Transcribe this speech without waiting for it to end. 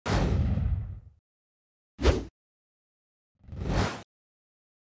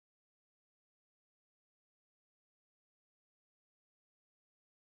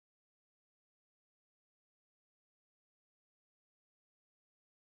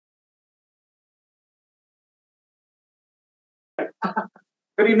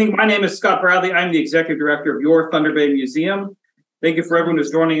Good evening. My name is Scott Bradley. I'm the Executive Director of your Thunder Bay Museum. Thank you for everyone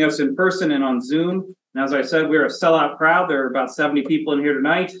who's joining us in person and on Zoom. And as I said, we're a sellout crowd. There are about 70 people in here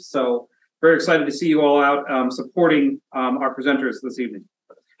tonight. So very excited to see you all out supporting our presenters this evening.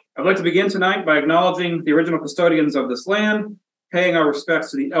 I'd like to begin tonight by acknowledging the original custodians of this land, paying our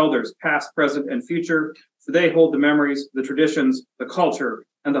respects to the elders, past, present, and future, for they hold the memories, the traditions, the culture,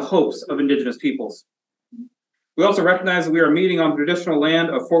 and the hopes of Indigenous peoples. We also recognize that we are meeting on the traditional land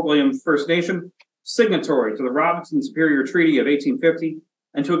of Fort William First Nation, signatory to the Robinson Superior Treaty of 1850,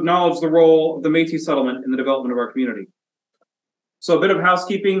 and to acknowledge the role of the Métis settlement in the development of our community. So a bit of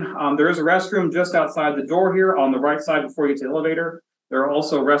housekeeping. There is a restroom just outside the door here on the right side before you get to the elevator. There are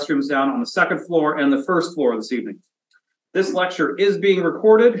also restrooms down on the second floor and the first floor this evening. This lecture is being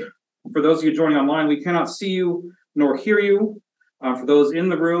recorded. For those of you joining online, we cannot see you nor hear you. For those in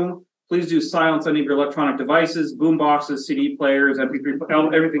the room, please do silence any of your electronic devices, boom boxes, CD players,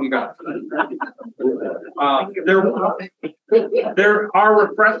 MP3, everything you got. There are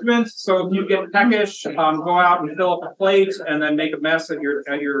refreshments, so if you get peckish, go out and fill up a plate and then make a mess at your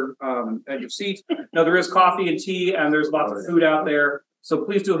seat. Now there is coffee and tea, and there's lots of food out there. So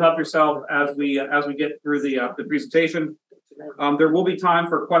please do help yourself as we get through the presentation. There will be time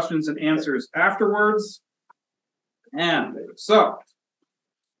for questions and answers afterwards. And so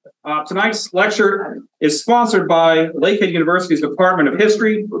tonight's lecture is sponsored by Lakehead University's Department of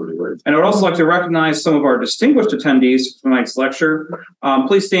History. And I would also like to recognize some of our distinguished attendees for tonight's lecture.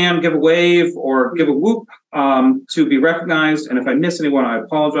 Please stand, give a wave, or give a whoop to be recognized. And if I miss anyone, I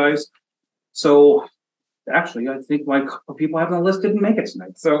apologize. So actually, I think my people I have on the list didn't make it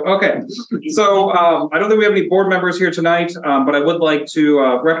tonight. So, okay. So I don't think we have any board members here tonight, but I would like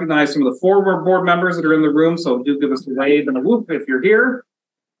to recognize some of the former board members that are in the room. So do give us a wave and a whoop if you're here.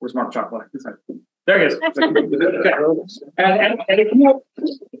 Where's Mark Chocolate? There he is. Okay.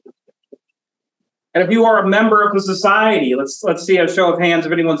 And if you are a member of the society, let's see a show of hands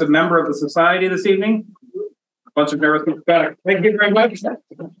if anyone's a member of the society this evening. A bunch of nervous people. Thank you very much.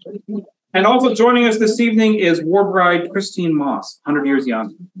 And also joining us this evening is War Bride Christine Moss, 100 years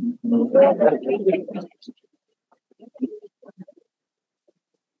young.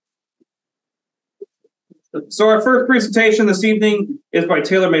 So our first presentation this evening is by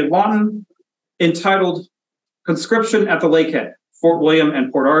Taylor May Lawton, entitled Conscription at the Lakehead, Fort William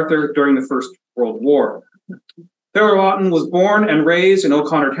and Port Arthur during the First World War. Taylor Lawton was born and raised in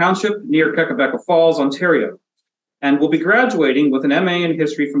O'Connor Township near Quebec Falls, Ontario, and will be graduating with an MA in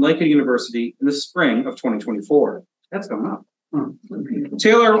History from Lakehead University in the spring of 2024. That's coming up.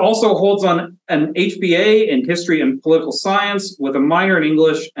 Taylor also holds on an HBA in History and Political Science with a minor in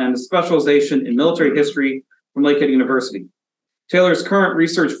English and a specialization in military history from Lakehead University. Taylor's current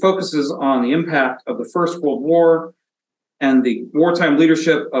research focuses on the impact of the First World War and the wartime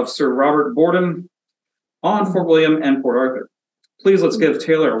leadership of Sir Robert Borden on Fort William and Port Arthur. Please let's give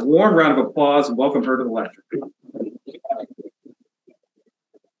Taylor a warm round of applause and welcome her to the lecture.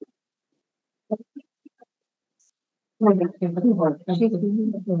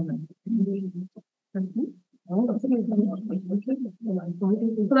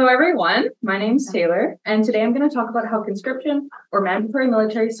 Hello everyone, my name is Taylor, and today I'm going to talk about how conscription or mandatory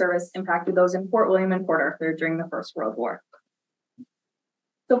military service impacted those in Fort William and Port Arthur during the First World War.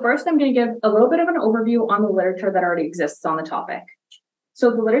 So first I'm going to give a little bit of an overview on the literature that already exists on the topic. So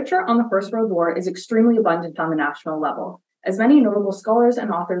the literature on the First World War is extremely abundant on the national level, as many notable scholars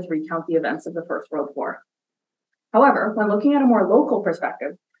and authors recount the events of the First World War. However, when looking at a more local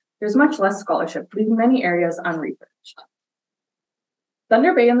perspective, there's much less scholarship, leaving many areas unresearched.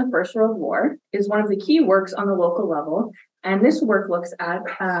 Thunder Bay in the First World War is one of the key works on the local level, and this work looks at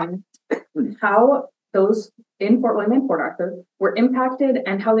how those in Fort William and Port Arthur were impacted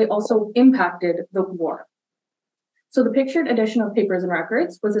and how they also impacted the war. So the pictured edition of Papers and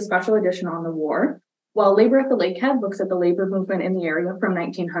Records was a special edition on the war, while Labor at the Lakehead looks at the labor movement in the area from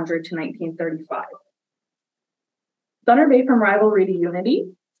 1900 to 1935. Thunder Bay from Rivalry to Unity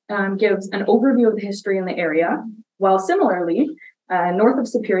gives an overview of the history in the area, while similarly, north of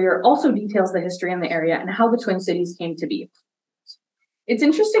Superior also details the history in the area and how the Twin Cities came to be. It's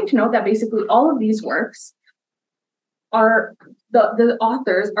interesting to note that basically all of these works are, the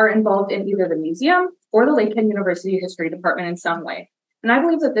authors are involved in either the museum or the Lakehead University History Department in some way. And I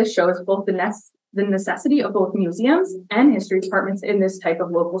believe that this shows both the necessity of both museums and history departments in this type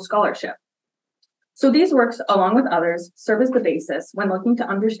of local scholarship. So these works, along with others, serve as the basis when looking to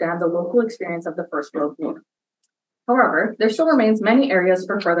understand the local experience of the First World War. However, there still remains many areas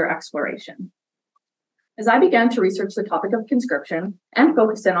for further exploration. As I began to research the topic of conscription and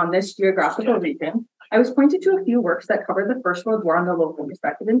focus in on this geographical region, I was pointed to a few works that covered the First World War on the local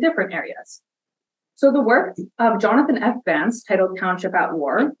perspective in different areas. So the work of Jonathan F. Vance, titled Township at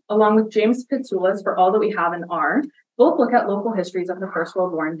War, along with James Pitsula's For All That We Have and Are, both look at local histories of the First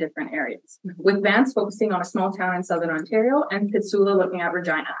World War in different areas, with Vance focusing on a small town in southern Ontario and Pitsula looking at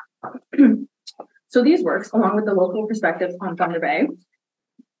Regina. So these works, along with the local perspectives on Thunder Bay,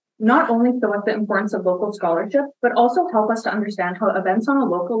 not only show us the importance of local scholarship, but also help us to understand how events on a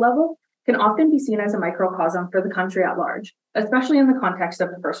local level can often be seen as a microcosm for the country at large, especially in the context of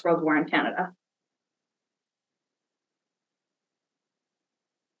the First World War in Canada.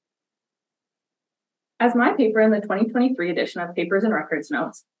 As my paper in the 2023 edition of Papers and Records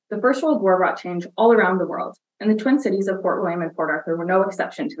notes, the First World War brought change all around the world, and the twin cities of Fort William and Port Arthur were no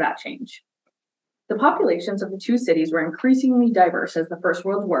exception to that change. The populations of the two cities were increasingly diverse as the First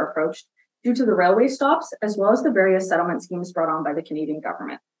World War approached, due to the railway stops, as well as the various settlement schemes brought on by the Canadian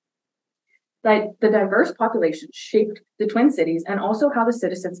government. The diverse population shaped the twin cities and also how the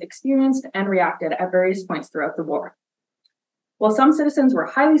citizens experienced and reacted at various points throughout the war. While some citizens were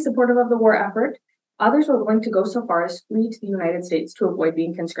highly supportive of the war effort, others were willing to go so far as flee to the United States to avoid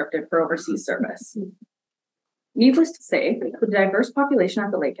being conscripted for overseas service. Needless to say, the diverse population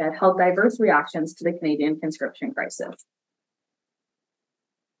at the Lakehead held diverse reactions to the Canadian conscription crisis.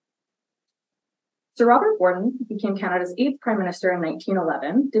 Sir Robert Borden became Canada's 8th Prime Minister in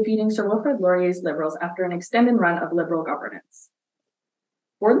 1911, defeating Sir Wilfrid Laurier's Liberals after an extended run of Liberal governance.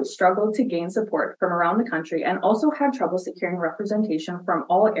 Borden struggled to gain support from around the country and also had trouble securing representation from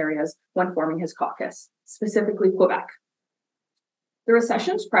all areas when forming his caucus, specifically Quebec. The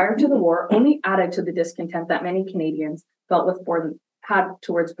recessions prior to the war only added to the discontent that many Canadians felt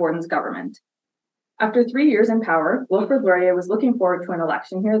towards Borden's government. After 3 years in power, Wilfrid Laurier was looking forward to an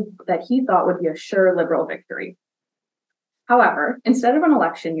election here that he thought would be a sure Liberal victory. However, instead of an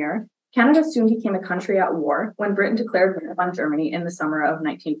election year, Canada soon became a country at war when Britain declared war on Germany in the summer of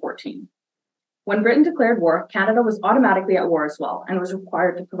 1914. When Britain declared war, Canada was automatically at war as well and was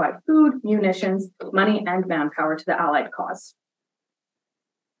required to provide food, munitions, money, and manpower to the Allied cause.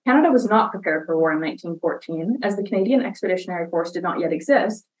 Canada was not prepared for war in 1914, as the Canadian Expeditionary Force did not yet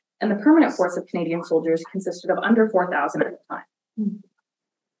exist, and the permanent force of Canadian soldiers consisted of under 4,000 at the time.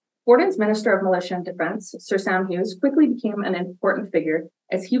 Borden's Minister of Militia and Defence, Sir Sam Hughes, quickly became an important figure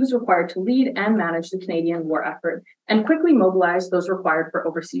as he was required to lead and manage the Canadian war effort and quickly mobilize those required for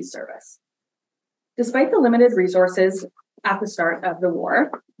overseas service. Despite the limited resources at the start of the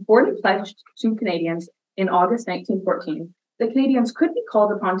war, Borden pledged to Canadians in August 1914 that Canadians could be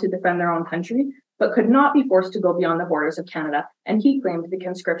called upon to defend their own country, but could not be forced to go beyond the borders of Canada, and he claimed the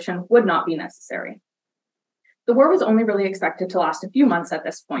conscription would not be necessary. The war was only really expected to last a few months at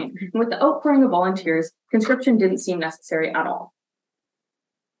this point, and with the outpouring of volunteers, conscription didn't seem necessary at all.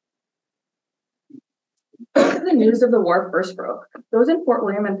 After the news of the war first broke, those in Fort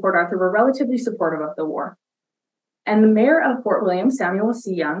William and Port Arthur were relatively supportive of the war. And the mayor of Fort William, Samuel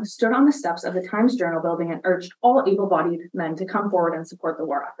C. Young, stood on the steps of the Times-Journal building and urged all able-bodied men to come forward and support the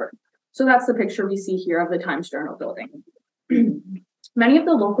war effort. So that's the picture we see here of the Times-Journal building. Many of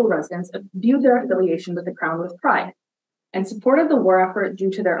the local residents viewed their affiliation with the Crown with pride and supported the war effort due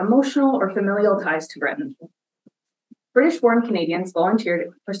to their emotional or familial ties to Britain. British-born Canadians volunteered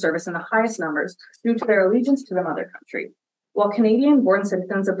for service in the highest numbers due to their allegiance to the mother country, while Canadian-born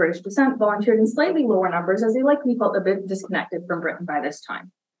citizens of British descent volunteered in slightly lower numbers as they likely felt a bit disconnected from Britain by this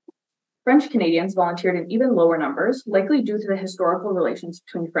time. French Canadians volunteered in even lower numbers, likely due to the historical relations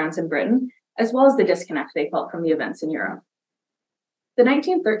between France and Britain, as well as the disconnect they felt from the events in Europe. The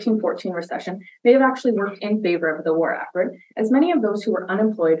 1913-14 recession may have actually worked in favor of the war effort, as many of those who were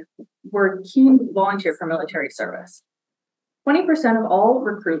unemployed were keen to volunteer for military service. 20% of all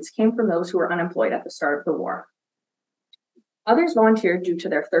recruits came from those who were unemployed at the start of the war. Others volunteered due to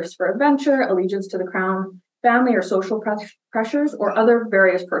their thirst for adventure, allegiance to the Crown, family or social pressures, or other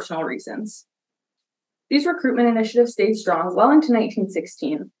various personal reasons. These recruitment initiatives stayed strong well into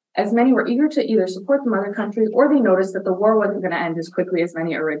 1916, as many were eager to either support the mother country or they noticed that the war wasn't going to end as quickly as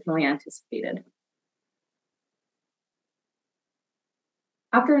many originally anticipated.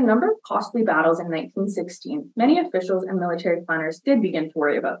 After a number of costly battles in 1916, many officials and military planners did begin to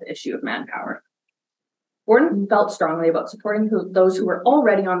worry about the issue of manpower. Borden felt strongly about supporting those who were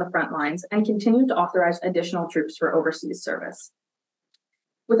already on the front lines and continued to authorize additional troops for overseas service.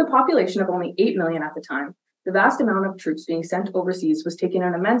 With a population of only 8 million at the time, the vast amount of troops being sent overseas was taking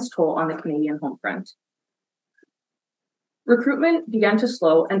an immense toll on the Canadian home front. Recruitment began to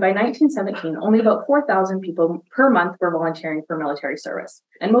slow, and by 1917, only about 4,000 people per month were volunteering for military service,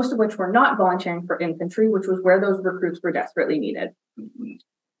 and most of which were not volunteering for infantry, which was where those recruits were desperately needed.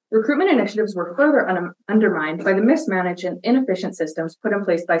 Recruitment initiatives were further undermined by the mismanaged and inefficient systems put in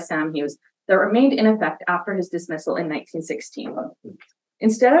place by Sam Hughes that remained in effect after his dismissal in 1916.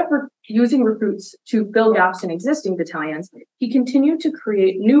 Instead of using recruits to fill gaps in existing battalions, he continued to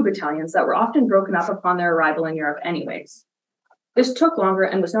create new battalions that were often broken up upon their arrival in Europe anyways. This took longer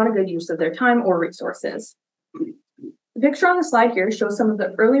and was not a good use of their time or resources. The picture on the slide here shows some of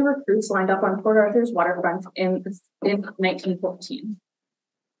the early recruits lined up on Port Arthur's waterfront in 1914.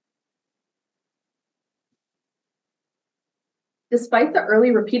 Despite the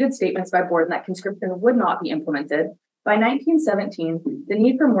early repeated statements by Borden that conscription would not be implemented, by 1917, the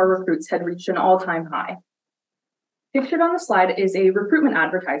need for more recruits had reached an all-time high. Pictured on the slide is a recruitment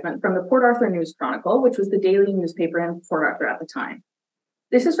advertisement from the Port Arthur News Chronicle, which was the daily newspaper in Port Arthur at the time.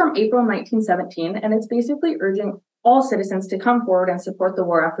 This is from April 1917, and it's basically urging all citizens to come forward and support the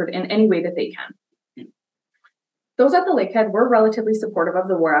war effort in any way that they can. Those at the Lakehead were relatively supportive of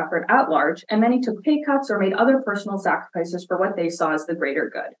the war effort at large, and many took pay cuts or made other personal sacrifices for what they saw as the greater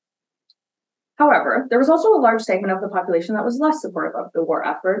good. However, there was also a large segment of the population that was less supportive of the war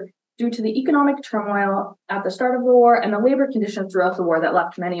effort due to the economic turmoil at the start of the war and the labor conditions throughout the war that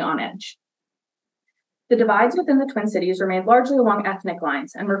left many on edge. The divides within the Twin Cities remained largely along ethnic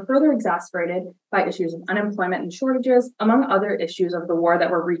lines and were further exacerbated by issues of unemployment and shortages, among other issues of the war that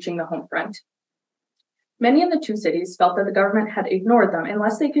were reaching the home front. Many in the two cities felt that the government had ignored them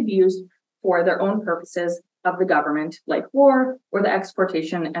unless they could be used for their own purposes of the government, like war or the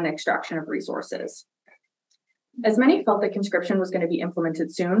exportation and extraction of resources. As many felt that conscription was going to be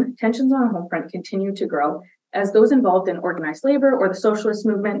implemented soon, tensions on the home front continued to grow as those involved in organized labor or the socialist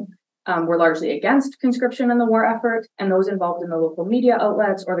movement were largely against conscription in the war effort, and those involved in the local media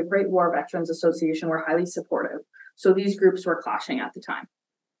outlets or the Great War Veterans Association were highly supportive. So these groups were clashing at the time.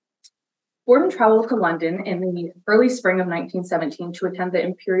 Borden traveled to London in the early spring of 1917 to attend the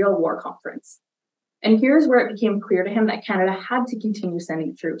Imperial War Conference. And here's where it became clear to him that Canada had to continue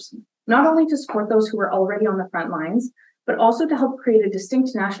sending troops, not only to support those who were already on the front lines, but also to help create a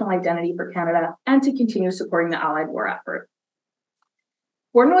distinct national identity for Canada and to continue supporting the Allied war effort.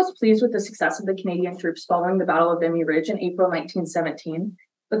 Borden was pleased with the success of the Canadian troops following the Battle of Vimy Ridge in April 1917,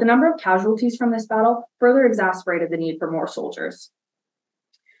 but the number of casualties from this battle further exacerbated the need for more soldiers.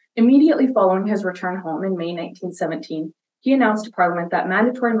 Immediately following his return home in May 1917, he announced to Parliament that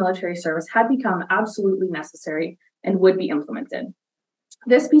mandatory military service had become absolutely necessary and would be implemented.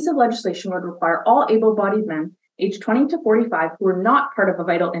 This piece of legislation would require all able-bodied men aged 20 to 45 who were not part of a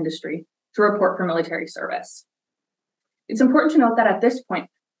vital industry to report for military service. It's important to note that at this point,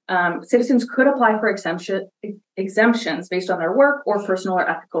 citizens could apply for exemptions based on their work or personal or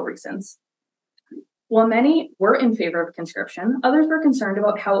ethical reasons. While many were in favor of conscription, others were concerned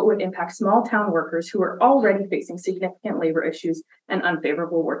about how it would impact small town workers who were already facing significant labor issues and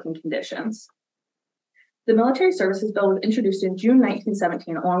unfavorable working conditions. The Military Services Bill was introduced in June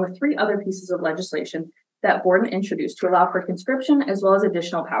 1917, along with 3 other pieces of legislation that Borden introduced to allow for conscription as well as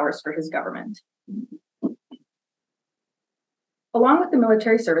additional powers for his government. Along with the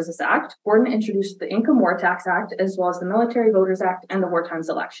Military Services Act, Borden introduced the Income War Tax Act, as well as the Military Voters Act and the War Times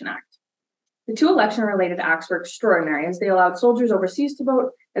Election Act. The 2 election-related acts were extraordinary as they allowed soldiers overseas to vote,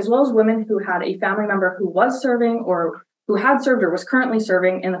 as well as women who had a family member who was serving or who had served or was currently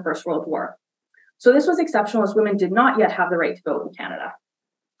serving in the First World War. So this was exceptional as women did not yet have the right to vote in Canada.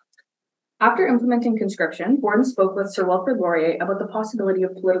 After implementing conscription, Borden spoke with Sir Wilfrid Laurier about the possibility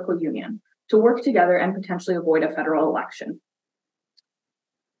of political union to work together and potentially avoid a federal election.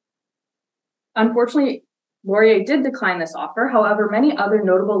 Unfortunately, Laurier did decline this offer. However, many other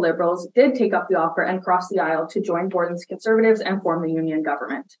notable Liberals did take up the offer and cross the aisle to join Borden's Conservatives and form the Union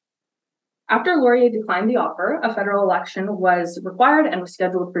government. After Laurier declined the offer, a federal election was required and was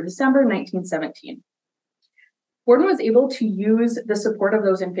scheduled for December 1917. Borden was able to use the support of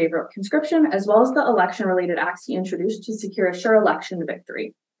those in favor of conscription, as well as the election-related acts he introduced to secure a sure election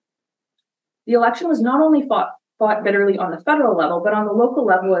victory. The election was not only fought bitterly on the federal level, but on the local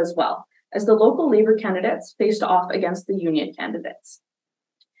level as well, as the local Labour candidates faced off against the Union candidates.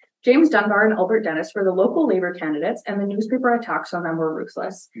 James Dunbar and Albert Dennis were the local Labour candidates, and the newspaper attacks on them were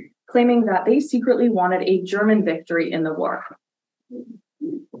ruthless, claiming that they secretly wanted a German victory in the war.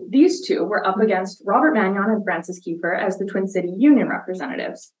 These 2 were up against Robert Mannion and Francis Kiefer as the Twin City Union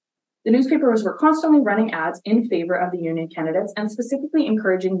representatives. The newspapers were constantly running ads in favor of the Union candidates and specifically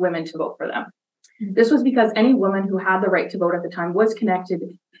encouraging women to vote for them. This was because any woman who had the right to vote at the time was connected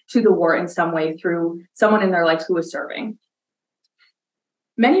to the war in some way through someone in their life who was serving.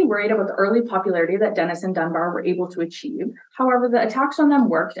 Many worried about the early popularity that Dennis and Dunbar were able to achieve. However, the attacks on them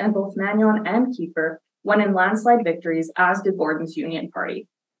worked, and both Mannion and Kiefer won in landslide victories, as did Borden's Union Party.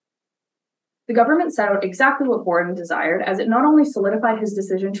 The government set out exactly what Borden desired, as it not only solidified his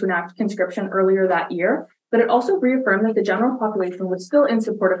decision to enact conscription earlier that year, but it also reaffirmed that the general population was still in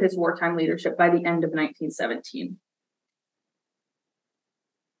support of his wartime leadership by the end of 1917.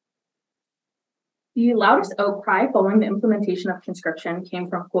 The loudest outcry following the implementation of conscription came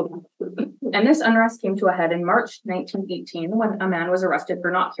from Quebec, and this unrest came to a head in March 1918 when a man was arrested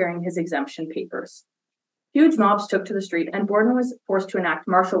for not carrying his exemption papers. Huge mobs took to the street, and Borden was forced to enact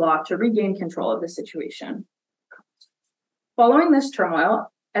martial law to regain control of the situation. Following this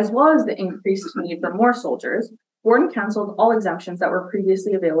turmoil, as well as the increased need for more soldiers, Borden canceled all exemptions that were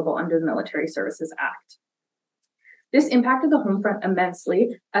previously available under the Military Services Act. This impacted the home front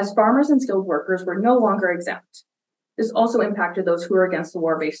immensely, as farmers and skilled workers were no longer exempt. This also impacted those who were against the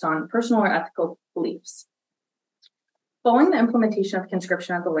war based on personal or ethical beliefs. Following the implementation of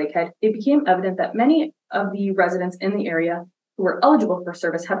conscription at the Lakehead, it became evident that many of the residents in the area who were eligible for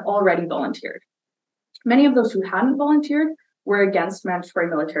service had already volunteered. Many of those who hadn't volunteered were against mandatory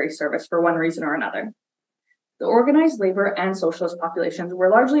military service for one reason or another. The organized labor and socialist populations were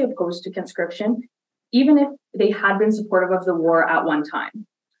largely opposed to conscription, even if they had been supportive of the war at one time.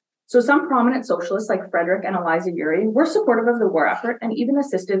 So some prominent socialists like Frederick and Eliza Urey were supportive of the war effort and even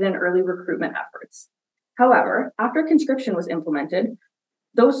assisted in early recruitment efforts. However, after conscription was implemented,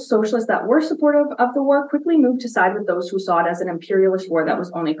 those socialists that were supportive of the war quickly moved to side with those who saw it as an imperialist war that was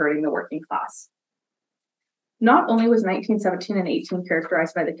only hurting the working class. Not only was 1917 and 18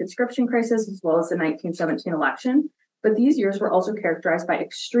 characterized by the conscription crisis as well as the 1917 election, but these years were also characterized by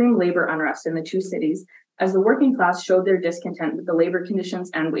extreme labor unrest in the two cities as the working class showed their discontent with the labor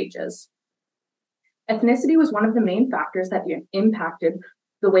conditions and wages. Ethnicity was one of the main factors that impacted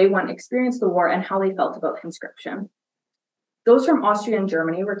the way one experienced the war and how they felt about conscription. Those from Austria and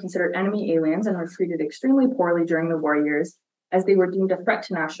Germany were considered enemy aliens and were treated extremely poorly during the war years as they were deemed a threat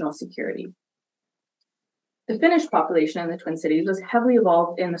to national security. The Finnish population in the Twin Cities was heavily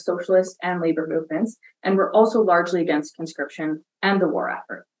involved in the socialist and labor movements and were also largely against conscription and the war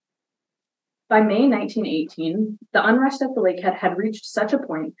effort. By May 1918, the unrest at the Lakehead had reached such a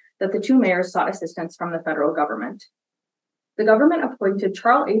point that the two mayors sought assistance from the federal government. The government appointed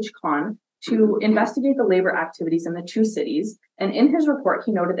Charles H. Kahn to investigate the labor activities in the two cities, and in his report,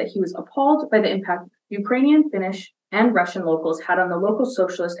 he noted that he was appalled by the impact Ukrainian, Finnish, and Russian locals had on the local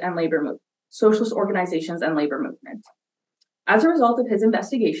socialist organizations and labor movement. As a result of his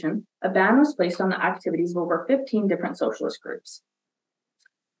investigation, a ban was placed on the activities of over 15 different socialist groups.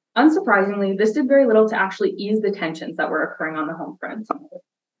 Unsurprisingly, this did very little to actually ease the tensions that were occurring on the home front.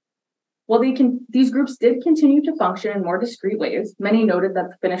 While these groups did continue to function in more discreet ways, many noted that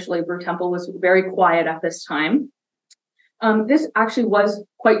the Finnish Labor Temple was very quiet at this time. This actually was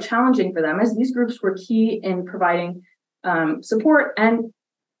quite challenging for them, as these groups were key in providing support and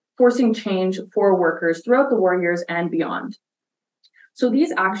forcing change for workers throughout the war years and beyond. So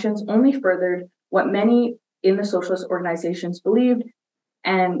these actions only furthered what many in the socialist organizations believed,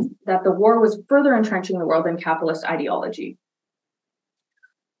 and that the war was further entrenching the world in capitalist ideology.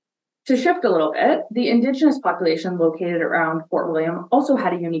 To shift a little bit, the Indigenous population located around Fort William also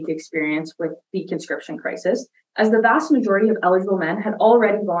had a unique experience with the conscription crisis, as the vast majority of eligible men had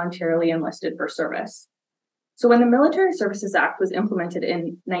already voluntarily enlisted for service. So when the Military Services Act was implemented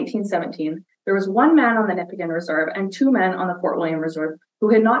in 1917, there was one man on the Nipigon Reserve and two men on the Fort William Reserve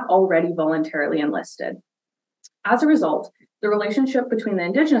who had not already voluntarily enlisted. As a result, the relationship between the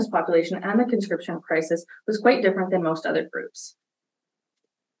Indigenous population and the conscription crisis was quite different than most other groups.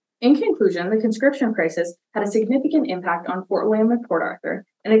 In conclusion, the conscription crisis had a significant impact on Fort William and Port Arthur,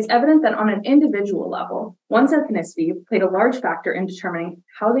 and it's evident that on an individual level, one's ethnicity played a large factor in determining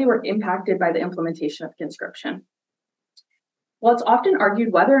how they were impacted by the implementation of conscription. While it's often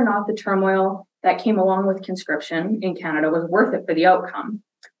argued whether or not the turmoil that came along with conscription in Canada was worth it for the outcome,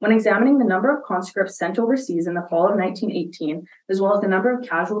 when examining the number of conscripts sent overseas in the fall of 1918, as well as the number of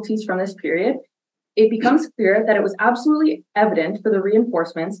casualties from this period, it becomes clear that it was absolutely evident for the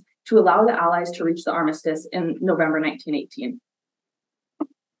reinforcements to allow the Allies to reach the armistice in November 1918.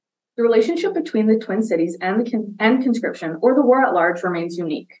 The relationship between the Twin Cities and conscription, or the war at large, remains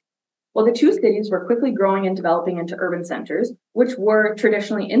unique. While the two cities were quickly growing and developing into urban centers, which were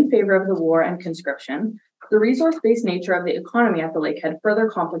traditionally in favor of the war and conscription, the resource-based nature of the economy at the Lakehead further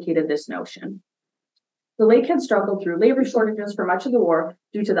complicated this notion. The Lakehead struggled through labor shortages for much of the war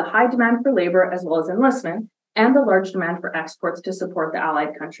due to the high demand for labor as well as enlistment, and the large demand for exports to support the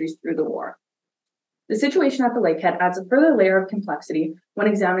Allied countries through the war. The situation at the Lakehead adds a further layer of complexity when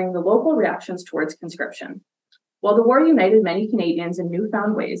examining the local reactions towards conscription. While the war united many Canadians in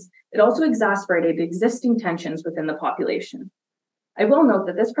newfound ways, it also exacerbated existing tensions within the population. I will note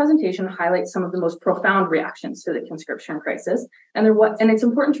that this presentation highlights some of the most profound reactions to the conscription crisis, and it's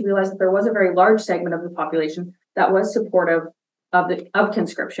important to realize that there was a very large segment of the population that was supportive of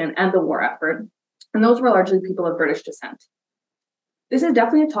conscription and the war effort, and those were largely people of British descent. This is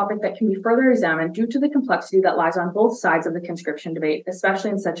definitely a topic that can be further examined due to the complexity that lies on both sides of the conscription debate,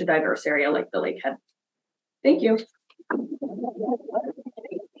 especially in such a diverse area like the Lakehead. Thank you.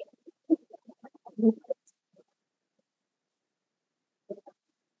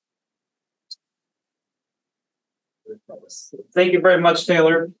 Thank you very much,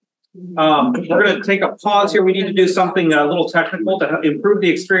 Taylor. We're going to take a pause here. We need to do something a little technical to improve the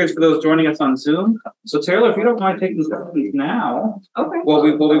experience for those joining us on Zoom. So, Taylor, if you don't mind taking questions now, okay. While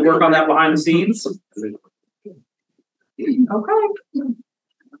we work on that behind the scenes. Okay.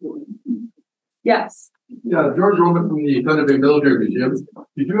 Yes. Yeah, George Roman from the Thunder Bay Military Museum.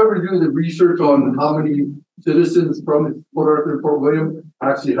 Did you ever do the research on how many citizens from Port Arthur and Fort William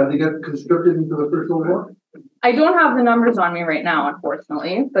actually had to get conscripted into the First World War? I don't have the numbers on me right now,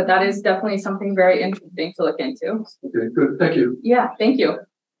 unfortunately, but that is definitely something very interesting to look into. Okay, good. Thank you. Yeah, thank you.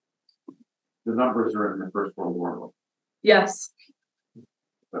 The numbers are in the First World War. Yes.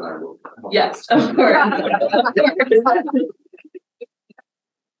 But I will. Yes, of course.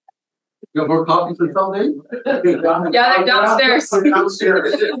 You got more copies for someday? Yeah, they're downstairs.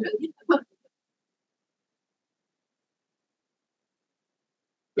 Downstairs.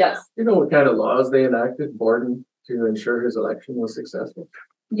 Yes. You know what kind of laws they enacted, Borden, to ensure his election was successful?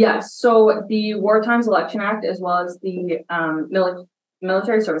 Yes. So the War Times Election Act, as well as the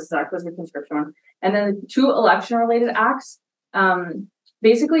Military Services Act, was the conscription one, and then the two election-related acts,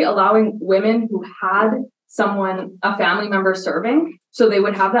 basically allowing women who had a family member serving, so they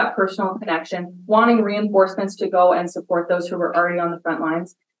would have that personal connection, wanting reinforcements to go and support those who were already on the front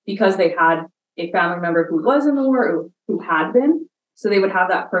lines because they had a family member who was in the war, who had been. So they would have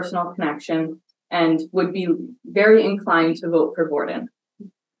that personal connection and would be very inclined to vote for Borden.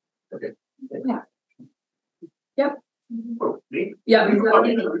 Okay. Yeah. Yep. Oh, me? Yeah.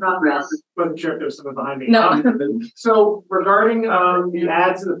 Progress. Wasn't sure if there's someone behind me. No. So regarding the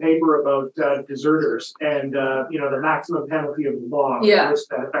ads in the paper about deserters and the maximum penalty of the law. Yeah.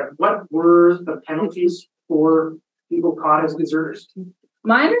 What were the penalties for people caught as deserters?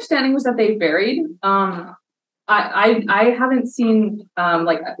 My understanding was that they varied. I haven't seen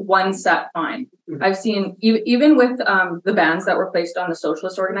like one set fine. I've seen even with the bans that were placed on the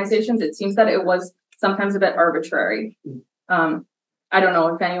socialist organizations, it seems that it was sometimes a bit arbitrary. I don't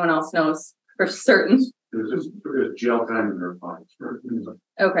know if anyone else knows for certain. It was jail time and their fines.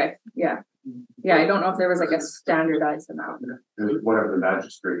 Okay, yeah. Yeah, I don't know if there was like a standardized amount. Whatever the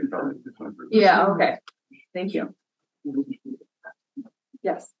magistrate felt. Yeah, okay. Thank you.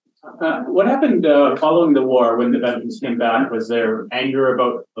 Yes. What happened following the war when the veterans came back? Was there anger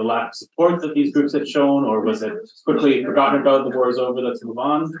about the lack of support that these groups had shown, or was it quickly forgotten about, the war is over, let's move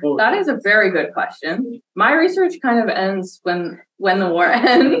on? That is a very good question. My research kind of ends when the war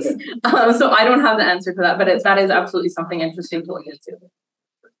ends, so I don't have the answer to that, but that is absolutely something interesting to look into.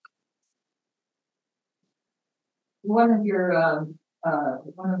 One of the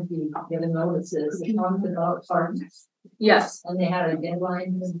given notices talked about pardons. Yes. And they had a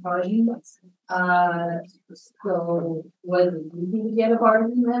deadline for pardon. So was it easy to get a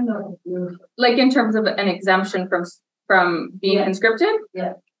pardon then, or like in terms of an exemption from being conscripted?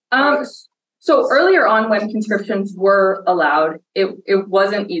 Yeah. So earlier on, when conscriptions were allowed, it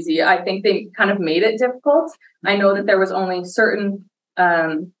wasn't easy. I think they kind of made it difficult. I know that there was only certain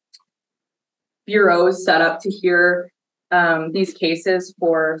bureaus set up to hear these cases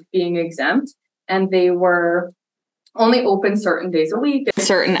for being exempt, and they were only open certain days a week,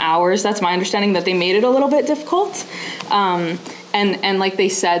 certain hours. That's my understanding, that they made it a little bit difficult. And like they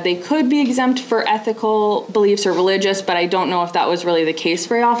said, they could be exempt for ethical beliefs or religious, but I don't know if that was really the case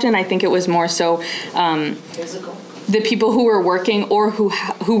very often. I think it was more so physical. The people who were working or who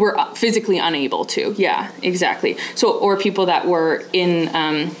were physically unable to. Yeah, exactly. So, or people that were in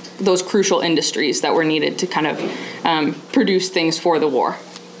those crucial industries that were needed to kind of produce things for the war.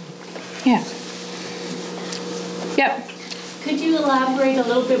 Yeah. Yep. Could you elaborate a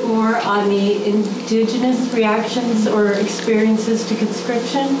little bit more on the Indigenous reactions or experiences to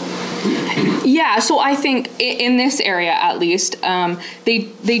conscription? Yeah, so I think in this area, at least, they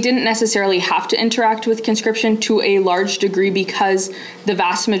didn't necessarily have to interact with conscription to a large degree because the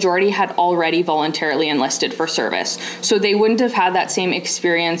vast majority had already voluntarily enlisted for service. So they wouldn't have had that same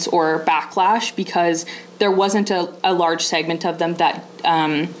experience or backlash because there wasn't a large segment of them that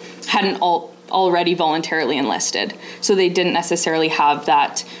hadn't already voluntarily enlisted. So they didn't necessarily have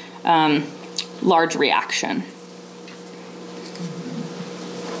that large reaction.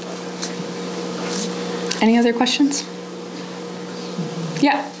 Any other questions?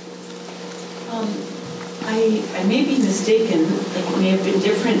 Yeah. I may be mistaken, like it may have been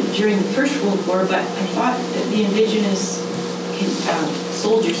different during the First World War, but I thought that the Indigenous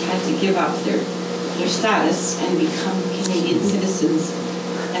soldiers had to give up their status and become Canadian citizens,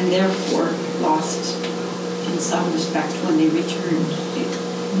 and therefore lost in some respect when they returned.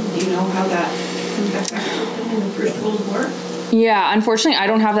 Do you know how that affected them in the First World War? Yeah, unfortunately, I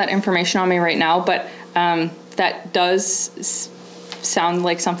don't have that information on me right now, but that does sound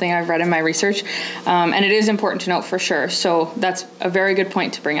like something I've read in my research, and it is important to note for sure. So that's a very good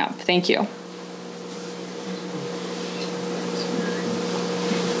point to bring up. Thank you.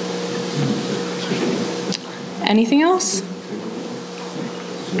 Anything else?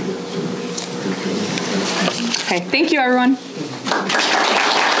 Okay, thank you, everyone.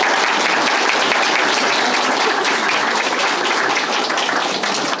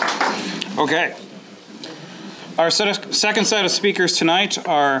 Okay. Our second set of speakers tonight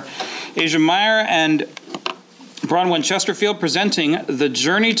are Asia Meyer and Bronwyn Chesterfield, presenting The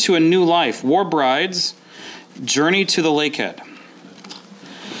Journey to a New Life, War Brides, Journey to the Lakehead.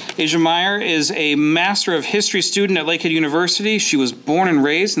 Asia Meyer is a Master of History student at Lakehead University. She was born and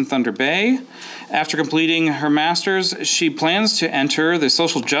raised in Thunder Bay. After completing her master's, she plans to enter the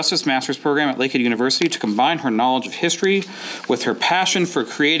Social Justice Master's program at Lakehead University to combine her knowledge of history with her passion for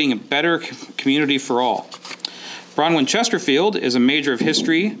creating a better community for all. Bronwyn Chesterfield is a major of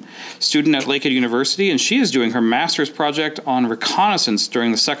history student at Lakehead University, and she is doing her master's project on reconnaissance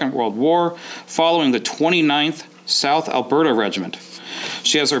during the Second World War following the 29th South Alberta Regiment.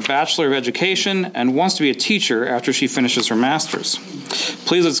 She has her Bachelor of Education and wants to be a teacher after she finishes her master's.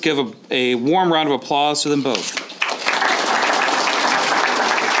 Please let's give a warm round of applause to them both.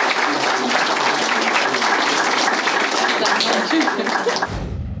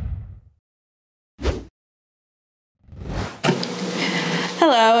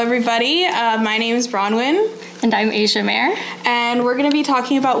 Hello, everybody. My name is Bronwyn. And I'm Asia Meyer. And we're going to be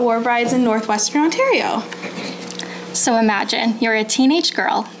talking about war brides in Northwestern Ontario. So imagine, you're a teenage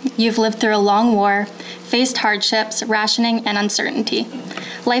girl. You've lived through a long war, faced hardships, rationing, and uncertainty.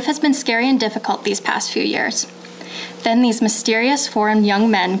 Life has been scary and difficult these past few years. Then these mysterious foreign young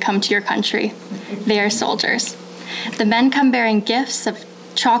men come to your country. They are soldiers. The men come bearing gifts of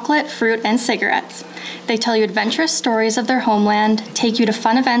chocolate, fruit, and cigarettes. They tell you adventurous stories of their homeland, take you to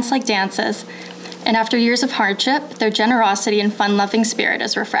fun events like dances, and after years of hardship, their generosity and fun-loving spirit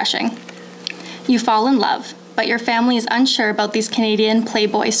is refreshing. You fall in love, but your family is unsure about these Canadian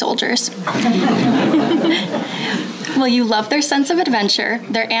playboy soldiers. Well, you love their sense of adventure.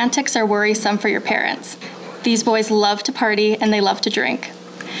 Their antics are worrisome for your parents. These boys love to party and they love to drink.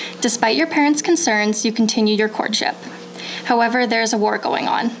 Despite your parents' concerns, you continue your courtship. However, there's a war going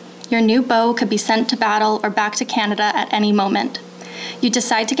on. Your new beau could be sent to battle or back to Canada at any moment. You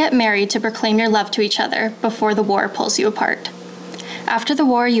decide to get married to proclaim your love to each other before the war pulls you apart. After the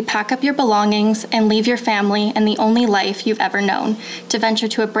war, you pack up your belongings and leave your family and the only life you've ever known to venture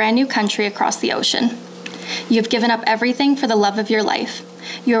to a brand new country across the ocean. You've given up everything for the love of your life.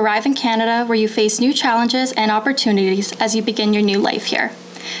 You arrive in Canada where you face new challenges and opportunities as you begin your new life here.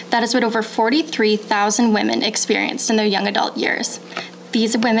 That is what over 43,000 women experienced in their young adult years.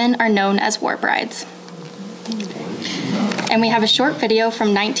 These women are known as war brides. And we have a short video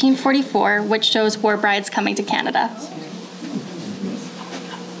from 1944 which shows war brides coming to Canada.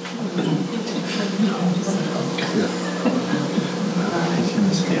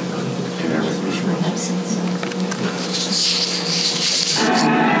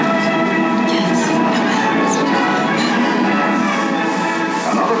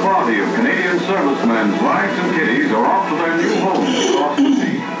 Another party of Canadian servicemen's wives and kiddies are off to their new homes across the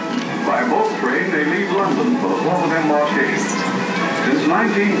sea. By boat train, they leave London for the port of embarkation. Since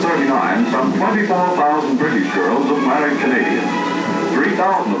 1939, some 24,000 British girls have married Canadians.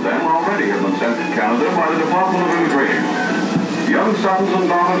 3,000 of them already have been sent to Canada by the Department of Immigration. Young sons and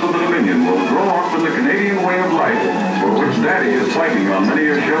daughters of the Dominion will grow up in the Canadian way of life, for which Daddy is fighting on many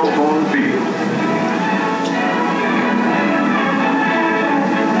a shell-torn field.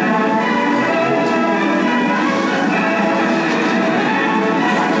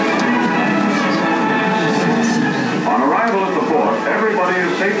 On arrival at the port, everybody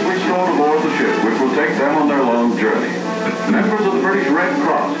is safely stowed aboard the ship, which will take them on their long journey. Members of the British Red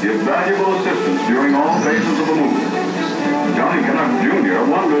Cross give valuable assistance during all phases of the move. Johnny Canuck Jr.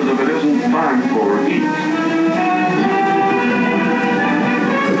 wonders if it isn't time for eat.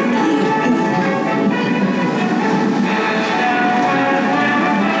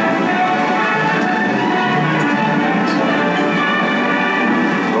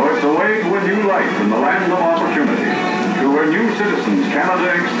 So it's a way to a new life life in the land of opportunity. To her new citizens,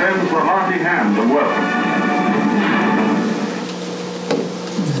 Canada extends the hearty hand of welcome.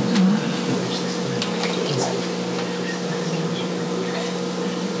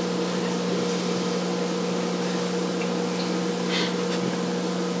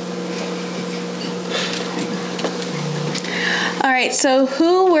 All right, so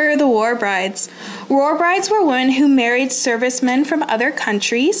who were the war brides? War brides were women who married servicemen from other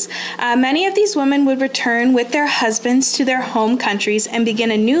countries. Many of these women would return with their husbands to their home countries and begin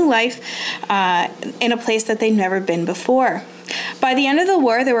a new life in a place that they'd never been before. By the end of the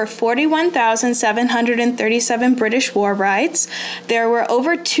war, there were 41,737 British war brides. There were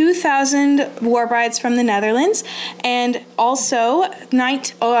over 2,000 war brides from the Netherlands, and also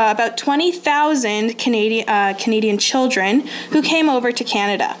about 20,000 Canadian children who came over to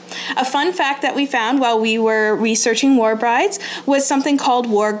Canada. A fun fact that we found while we were researching war brides was something called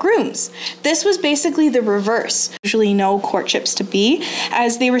war grooms. This was basically the reverse. Usually no courtships to be,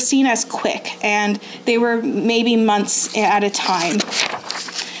 as they were seen as quick, and they were maybe months at a time.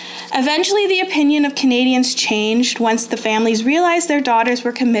 Eventually, the opinion of Canadians changed once the families realized their daughters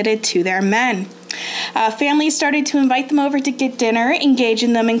were committed to their men. Families started to invite them over to get dinner, engage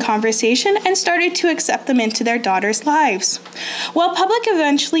in them in conversation, and started to accept them into their daughters' lives. While public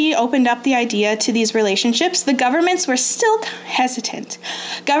eventually opened up the idea to these relationships, the governments were still hesitant.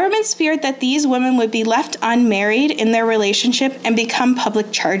 Governments feared that these women would be left unmarried in their relationship and become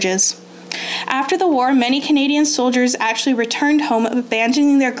public charges. After the war, many Canadian soldiers actually returned home,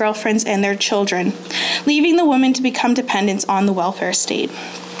 abandoning their girlfriends and their children, leaving the women to become dependents on the welfare state.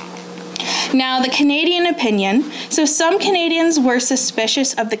 Now, the Canadian opinion. So some Canadians were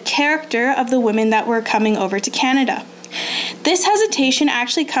suspicious of the character of the women that were coming over to Canada. This hesitation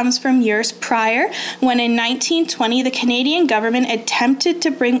actually comes from years prior, when in 1920 the Canadian government attempted to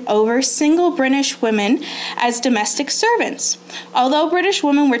bring over single British women as domestic servants. Although British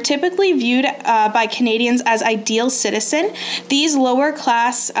women were typically viewed by Canadians as ideal citizen, these lower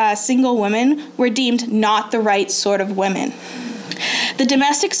class single women were deemed not the right sort of women. The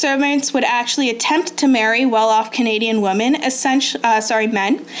domestic servants would actually attempt to marry well-off Canadian women,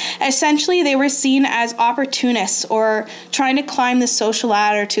 men. Essentially, they were seen as opportunists or trying to climb the social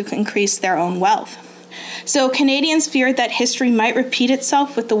ladder to increase their own wealth. So Canadians feared that history might repeat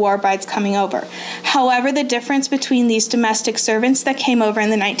itself with the war brides coming over. However, the difference between these domestic servants that came over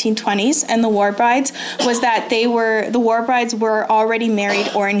in the 1920s and the war brides was that the war brides were already married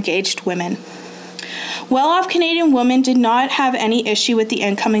or engaged women. Well-off Canadian women did not have any issue with the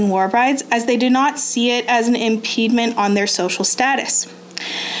incoming war brides, as they did not see it as an impediment on their social status.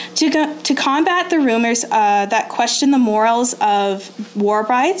 To combat the rumors that questioned the morals of war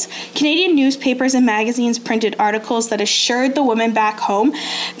brides, Canadian newspapers and magazines printed articles that assured the women back home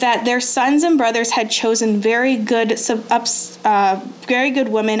that their sons and brothers had chosen very good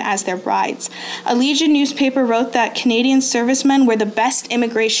women as their brides. A Legion newspaper wrote that Canadian servicemen were the best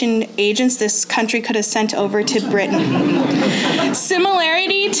immigration agents this country could have sent over to Britain. Similar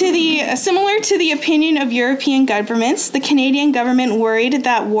to the opinion of European governments, the Canadian government worried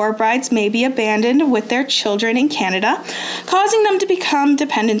that war brides may be abandoned with their children in Canada, causing them to become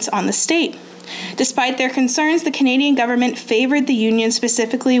dependents on the state. Despite their concerns, the Canadian government favored the union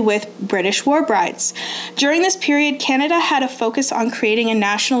specifically with British war brides. During this period, Canada had a focus on creating a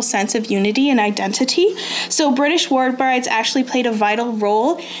national sense of unity and identity, so British war brides actually played a vital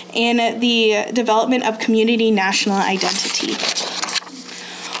role in the development of community national identity.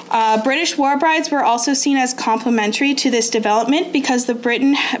 British war brides were also seen as complementary to this development because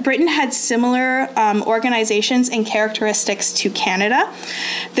Britain had similar organizations and characteristics to Canada.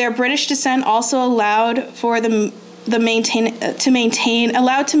 Their British descent also allowed to maintain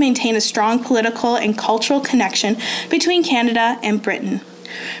a strong political and cultural connection between Canada and Britain.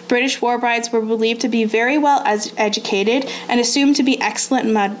 British war brides were believed to be very well educated and assumed to be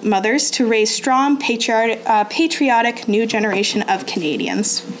excellent mothers to raise strong, patriotic new generation of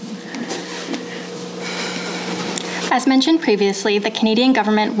Canadians. As mentioned previously, the Canadian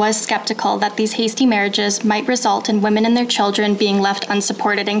government was skeptical that these hasty marriages might result in women and their children being left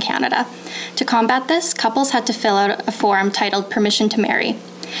unsupported in Canada. To combat this, couples had to fill out a form titled Permission to Marry.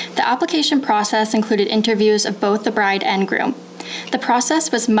 The application process included interviews of both the bride and groom. The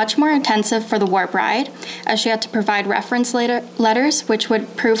process was much more intensive for the war bride, as she had to provide reference letters which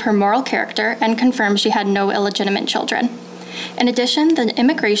would prove her moral character and confirm she had no illegitimate children. In addition, the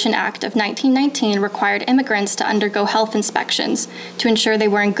Immigration Act of 1919 required immigrants to undergo health inspections to ensure they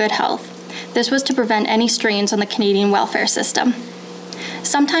were in good health. This was to prevent any strains on the Canadian welfare system.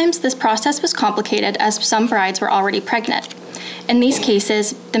 Sometimes this process was complicated as some brides were already pregnant. In these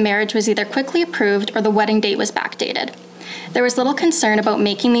cases, the marriage was either quickly approved or the wedding date was backdated. There was little concern about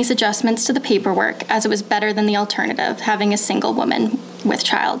making these adjustments to the paperwork, as it was better than the alternative, having a single woman with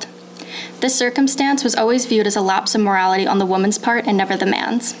child. This circumstance was always viewed as a lapse of morality on the woman's part and never the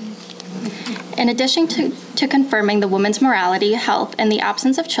man's. In addition to confirming the woman's morality, health, and the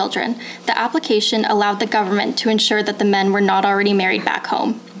absence of children, the application allowed the government to ensure that the men were not already married back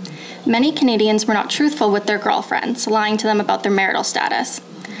home. Many Canadians were not truthful with their girlfriends, lying to them about their marital status.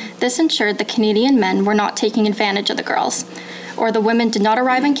 This ensured the Canadian men were not taking advantage of the girls, or the women did not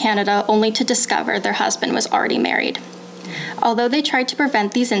arrive in Canada only to discover their husband was already married. Although they tried to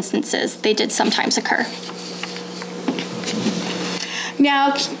prevent these instances, they did sometimes occur.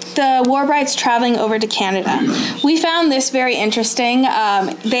 Now, the war brides traveling over to Canada. We found this very interesting.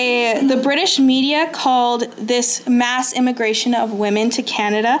 The British media called this mass immigration of women to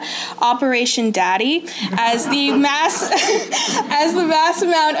Canada Operation Daddy, as the mass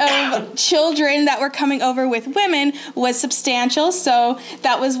amount of children that were coming over with women was substantial. So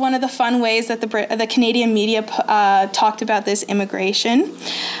that was one of the fun ways that the Canadian media talked about this immigration.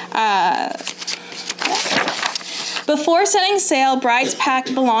 Before setting sail, brides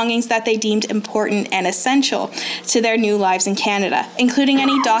packed belongings that they deemed important and essential to their new lives in Canada, including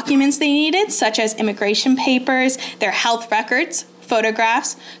any documents they needed, such as immigration papers, their health records,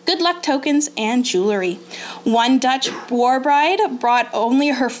 photographs, good luck tokens, and jewelry. One Dutch war bride brought only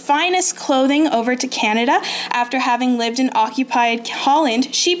her finest clothing over to Canada after having lived in occupied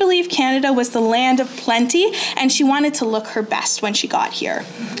Holland. She believed Canada was the land of plenty, and she wanted to look her best when she got here.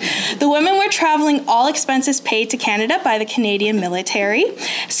 The women were traveling all expenses paid to Canada by the Canadian military,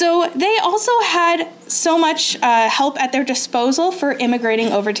 so they also had so much help at their disposal for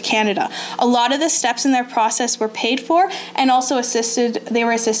immigrating over to Canada. A lot of the steps in their process were paid for, and also they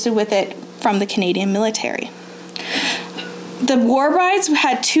were assisted with it from the Canadian military. The war brides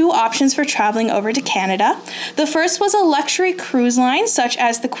had two options for traveling over to Canada. The first was a luxury cruise line, such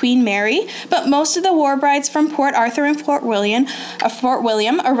as the Queen Mary, but most of the war brides from Port Arthur and Fort William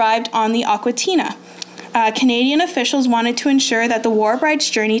arrived on the Aquatina. Canadian officials wanted to ensure that the war bride's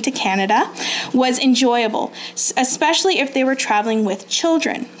journey to Canada was enjoyable, especially if they were traveling with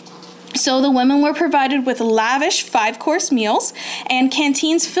children. So the women were provided with lavish 5-course meals and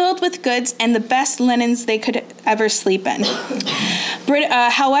canteens filled with goods and the best linens they could ever sleep in.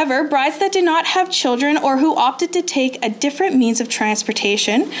 However, brides that did not have children or who opted to take a different means of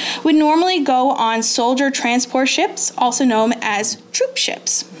transportation would normally go on soldier transport ships, also known as troop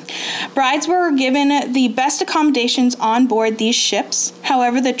ships. Brides were given the best accommodations on board these ships.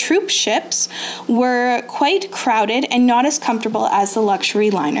 However, the troop ships were quite crowded and not as comfortable as the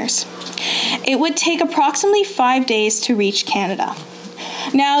luxury liners. It would take approximately 5 days to reach Canada.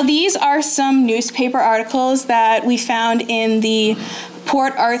 Now, these are some newspaper articles that we found in the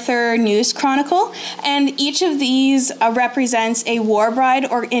Port Arthur News Chronicle, and each of these represents a war bride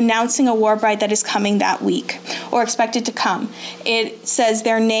or announcing a war bride that is coming that week or expected to come. It says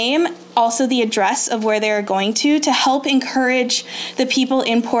their name, also the address of where they're going to help encourage the people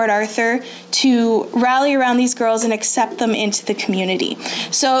in Port Arthur to rally around these girls and accept them into the community.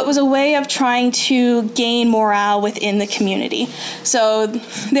 So it was a way of trying to gain morale within the community. So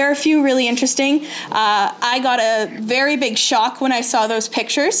there are a few really interesting. I got a very big shock when I saw those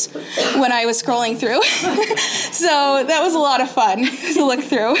pictures when I was scrolling through. So that was a lot of fun to look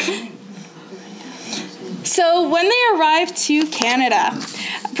through. So when they arrived to Canada,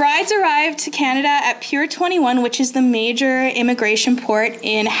 brides arrived to Canada at Pier 21, which is the major immigration port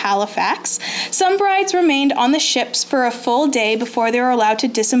in Halifax. Some brides remained on the ships for a full day before they were allowed to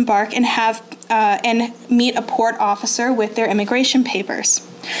disembark and meet a port officer with their immigration papers.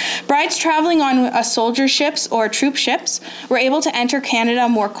 Brides traveling on soldier ships or troop ships were able to enter Canada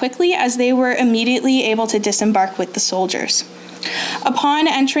more quickly as they were immediately able to disembark with the soldiers. Upon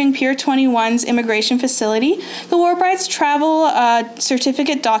entering Pier 21's immigration facility, the war bride's travel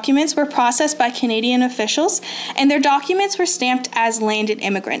certificate documents were processed by Canadian officials, and their documents were stamped as landed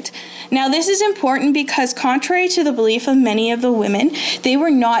immigrant. Now, this is important because contrary to the belief of many of the women, they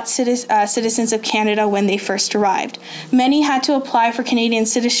were not citizens of Canada when they first arrived. Many had to apply for Canadian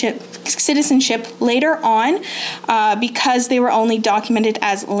citizenship later on because they were only documented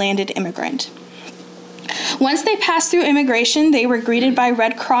as landed immigrant. Once they passed through immigration, they were greeted by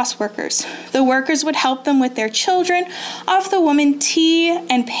Red Cross workers. The workers would help them with their children, offer the women tea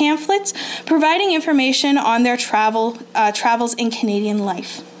and pamphlets, providing information on their travels in Canadian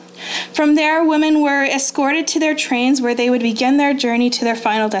life. From there, women were escorted to their trains where they would begin their journey to their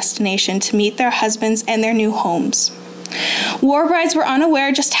final destination to meet their husbands and their new homes. War brides were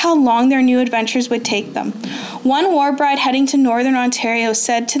unaware just how long their new adventures would take them. One war bride heading to Northern Ontario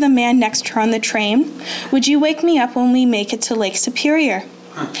said to the man next to her on the train, "Would you wake me up when we make it to Lake Superior?"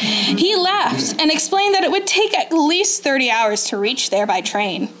 He laughed and explained that it would take at least 30 hours to reach there by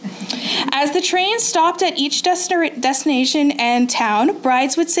train. As the train stopped at each destination and town,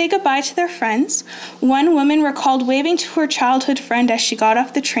 brides would say goodbye to their friends. One woman recalled waving to her childhood friend as she got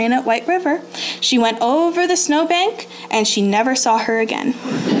off the train at White River. She went over the snowbank and she never saw her again.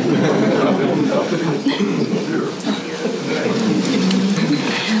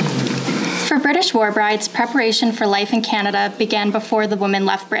 For British war brides, preparation for life in Canada began before the women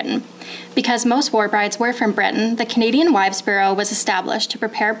left Britain. Because most war brides were from Britain, the Canadian Wives Bureau was established to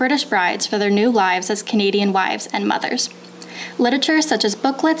prepare British brides for their new lives as Canadian wives and mothers. Literature such as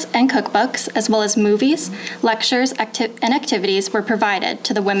booklets and cookbooks, as well as movies, lectures, and activities were provided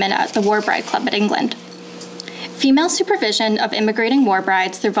to the women at the War Bride Club in England. Female supervision of immigrating war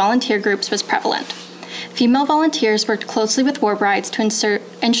brides through volunteer groups was prevalent. Female volunteers worked closely with war brides to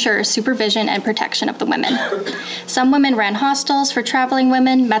ensure supervision and protection of the women. Some women ran hostels for traveling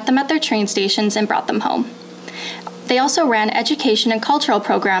women, met them at their train stations, and brought them home. They also ran education and cultural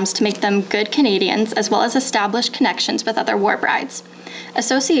programs to make them good Canadians, as well as establish connections with other war brides.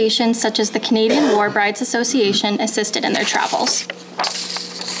 Associations such as the Canadian War Brides Association assisted in their travels.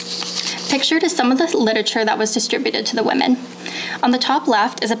 Pictured is some of the literature that was distributed to the women. On the top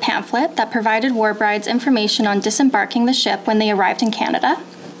left is a pamphlet that provided war brides information on disembarking the ship when they arrived in Canada.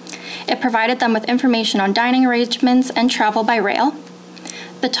 It provided them with information on dining arrangements and travel by rail.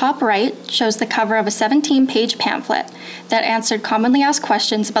 The top right shows the cover of a 17-page pamphlet that answered commonly asked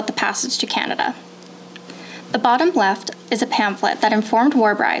questions about the passage to Canada. The bottom left is a pamphlet that informed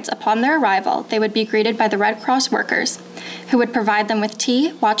war brides upon their arrival they would be greeted by the Red Cross workers, who would provide them with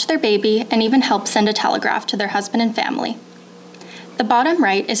tea, watch their baby, and even help send a telegraph to their husband and family. The bottom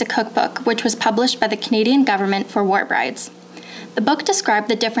right is a cookbook which was published by the Canadian government for war brides. The book described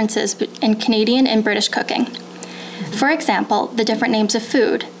the differences in Canadian and British cooking. For example, the different names of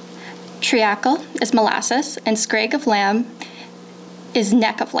food. Treacle is molasses, and scrag of lamb is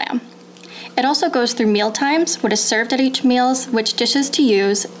neck of lamb. It also goes through meal times, what is served at each meal, which dishes to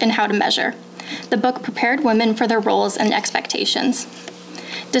use, and how to measure. The book prepared women for their roles and expectations.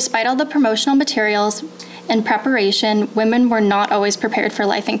 Despite all the promotional materials and preparation, women were not always prepared for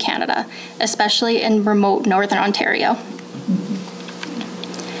life in Canada, especially in remote Northern Ontario.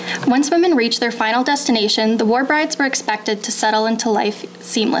 Once women reached their final destination, the war brides were expected to settle into life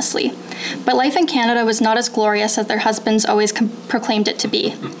seamlessly. But life in Canada was not as glorious as their husbands always proclaimed it to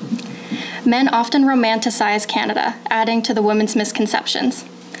be. Men often romanticized Canada, adding to the women's misconceptions.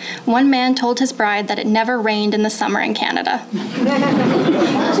 One man told his bride that it never rained in the summer in Canada.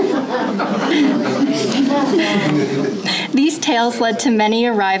 These tales led to many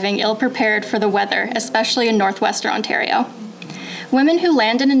arriving ill-prepared for the weather, especially in northwestern Ontario. Women who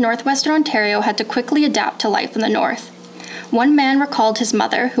landed in northwestern Ontario had to quickly adapt to life in the north. One man recalled his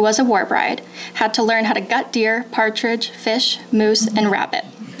mother, who was a war bride, had to learn how to gut deer, partridge, fish, moose, and rabbit.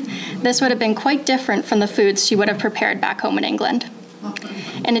 This would have been quite different from the foods she would have prepared back home in England.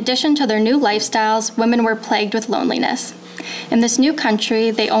 In addition to their new lifestyles, women were plagued with loneliness. In this new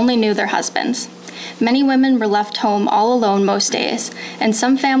country, they only knew their husbands. Many women were left home all alone most days, and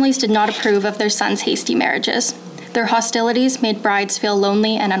some families did not approve of their sons' hasty marriages. Their hostilities made brides feel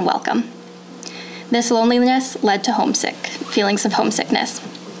lonely and unwelcome. This loneliness led to feelings of homesickness.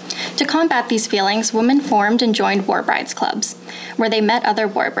 To combat these feelings, women formed and joined war brides clubs, where they met other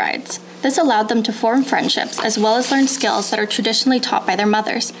war brides. This allowed them to form friendships as well as learn skills that are traditionally taught by their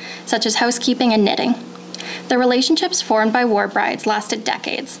mothers, such as housekeeping and knitting. The relationships formed by war brides lasted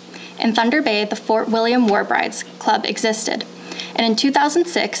decades. In Thunder Bay, the Fort William War Brides Club existed, and in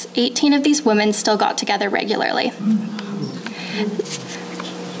 2006, 18 of these women still got together regularly.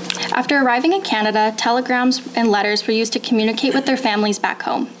 After arriving in Canada, telegrams and letters were used to communicate with their families back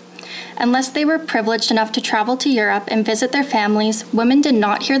home. Unless they were privileged enough to travel to Europe and visit their families, women did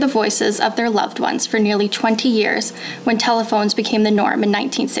not hear the voices of their loved ones for nearly 20 years when telephones became the norm in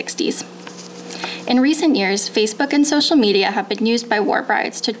 1960s. In recent years, Facebook and social media have been used by war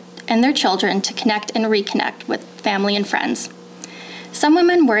brides and their children to connect and reconnect with family and friends. Some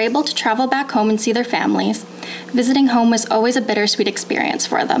women were able to travel back home and see their families. Visiting home was always a bittersweet experience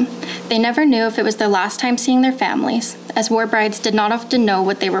for them. They never knew if it was their last time seeing their families, as war brides did not often know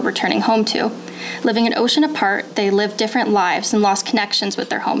what they were returning home to. Living an ocean apart, they lived different lives and lost connections with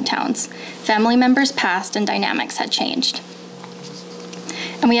their hometowns. Family members passed and dynamics had changed.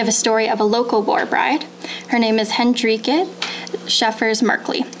 And we have a story of a local war bride. Her name is Hendrike Scheffers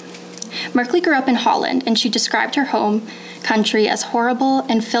Merkley. Merkley grew up in Holland, and she described her home country as horrible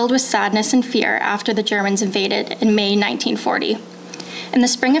and filled with sadness and fear after the Germans invaded in May 1940. In the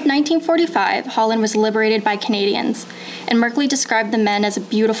spring of 1945, Holland was liberated by Canadians, and Merkley described the men as a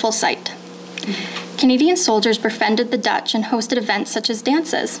beautiful sight. Canadian soldiers befriended the Dutch and hosted events such as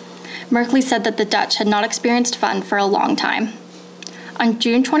dances. Merkley said that the Dutch had not experienced fun for a long time. On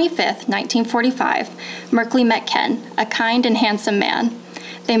June 25, 1945, Merkley met Ken, a kind and handsome man.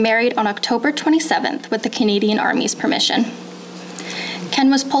 They married on October 27th with the Canadian Army's permission. Ken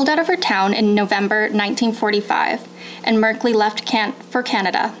was pulled out of her town in November 1945, and Merkley left for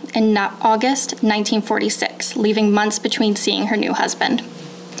Canada in August 1946, leaving months between seeing her new husband.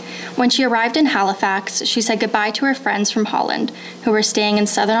 When she arrived in Halifax, she said goodbye to her friends from Holland, who were staying in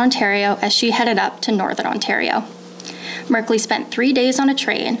southern Ontario as she headed up to northern Ontario. Merkley spent 3 days on a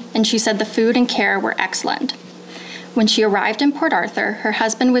train, and she said the food and care were excellent. When she arrived in Port Arthur, her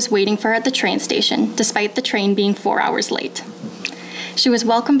husband was waiting for her at the train station, despite the train being 4 hours late. She was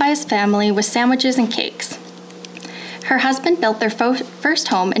welcomed by his family with sandwiches and cakes. Her husband built their first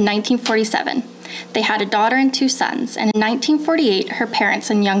home in 1947. They had a daughter and 2 sons, and in 1948, her parents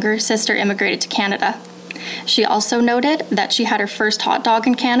and younger sister immigrated to Canada. She also noted that she had her first hot dog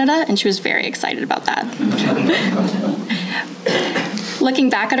in Canada, and she was very excited about that. Looking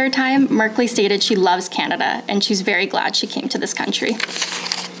back at her time, Merkley stated she loves Canada, and she's very glad she came to this country.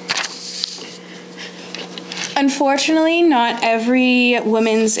 Unfortunately, not every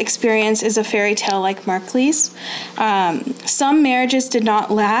woman's experience is a fairy tale like Merkley's. Some marriages did not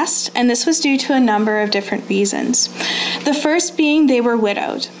last, and this was due to a number of different reasons. The first being they were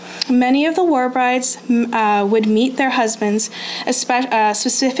widowed. Many of the war brides would meet their husbands,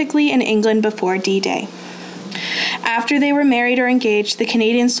 specifically in England before D-Day. After they were married or engaged, the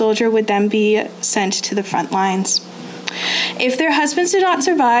Canadian soldier would then be sent to the front lines. If their husbands did not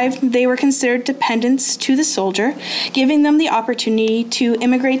survive, they were considered dependents to the soldier, giving them the opportunity to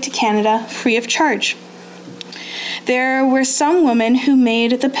immigrate to Canada free of charge. There were some women who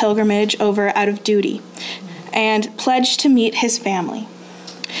made the pilgrimage over out of duty and pledged to meet his family.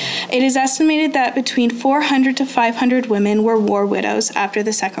 It is estimated that between 400 to 500 women were war widows after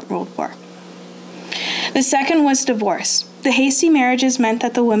the Second World War. The second was divorce. The hasty marriages meant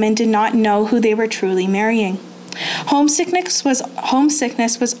that the women did not know who they were truly marrying. Homesickness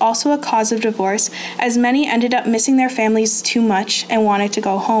was also a cause of divorce, as many ended up missing their families too much and wanted to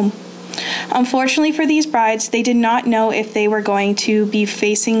go home. Unfortunately for these brides, they did not know if they were going to be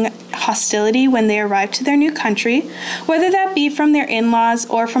facing hostility when they arrived to their new country, whether that be from their in-laws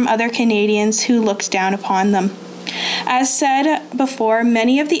or from other Canadians who looked down upon them. As said before,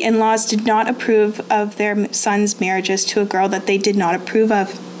 many of the in-laws did not approve of their sons' marriages to a girl that they did not approve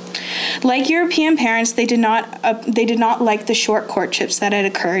of. Like European parents, they did not like the short courtships that had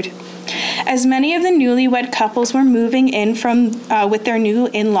occurred. As many of the newlywed couples were moving in with their new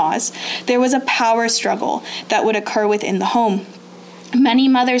in-laws, there was a power struggle that would occur within the home. Many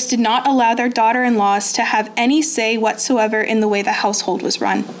mothers did not allow their daughter-in-laws to have any say whatsoever in the way the household was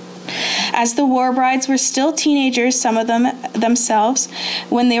run. As the war brides were still teenagers, some of them themselves,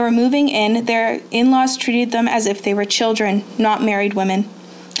 when they were moving in, their in-laws treated them as if they were children, not married women.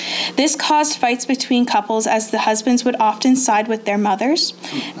 This caused fights between couples, as the husbands would often side with their mothers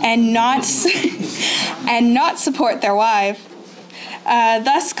and not support their wife,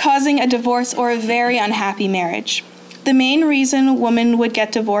 thus causing a divorce or a very unhappy marriage. The main reason women would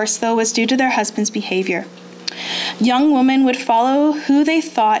get divorced, though, was due to their husband's behavior. Young women would follow who they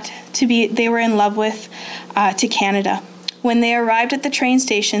thought they were in love with to Canada. When they arrived at the train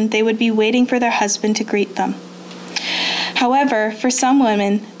station, they would be waiting for their husband to greet them. However, for some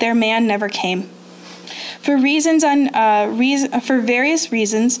women, their man never came. For various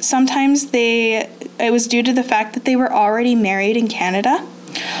reasons, sometimes it was due to the fact that they were already married in Canada,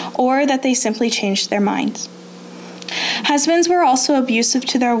 or that they simply changed their minds. Husbands were also abusive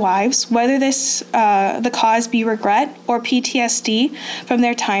to their wives, whether the cause be regret or PTSD from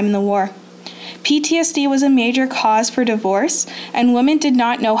their time in the war. PTSD was a major cause for divorce, and women did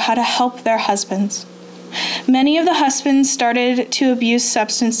not know how to help their husbands. Many of the husbands started to abuse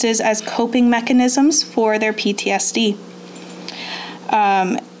substances as coping mechanisms for their PTSD,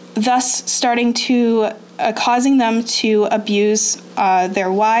 thus causing them to abuse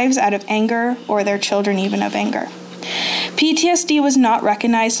their wives out of anger, or their children even of anger. PTSD was not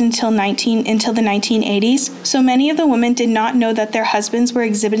recognized until the 1980s, so many of the women did not know that their husbands were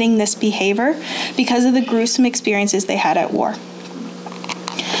exhibiting this behavior because of the gruesome experiences they had at war.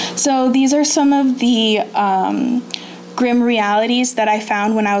 So these are some of the grim realities that I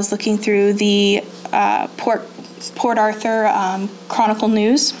found when I was looking through the Port Arthur Chronicle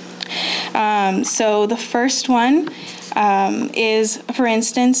News. So the first one is, for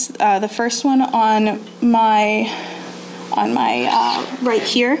instance, the first one on my right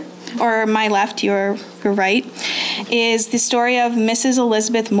here, or my left, your right, is the story of Mrs.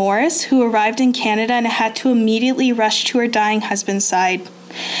 Elizabeth Morris, who arrived in Canada and had to immediately rush to her dying husband's side.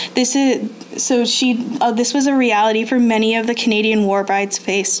 This was a reality for many of the Canadian war brides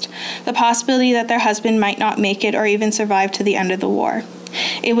faced, the possibility that their husband might not make it or even survive to the end of the war.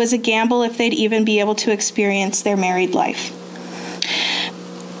 It was a gamble if they'd even be able to experience their married life.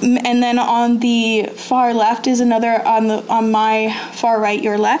 And then on the far left is another, on my far right,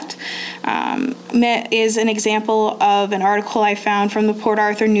 your left, is an example of an article I found from the Port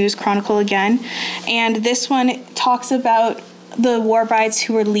Arthur News Chronicle again. And this one talks about the war brides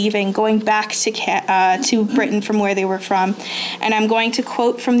who were leaving, going back to Britain from where they were from. And I'm going to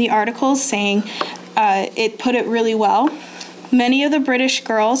quote from the article saying, it put it really well. Many of the British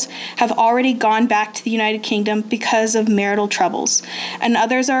girls have already gone back to the United Kingdom because of marital troubles, and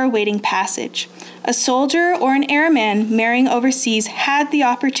others are awaiting passage. A soldier or an airman marrying overseas had the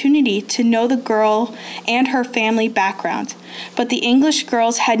opportunity to know the girl and her family background, but the English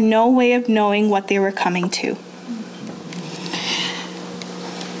girls had no way of knowing what they were coming to.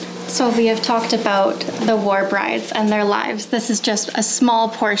 So we have talked about the war brides and their lives. This is just a small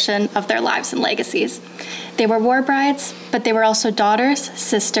portion of their lives and legacies. They were war brides, but they were also daughters,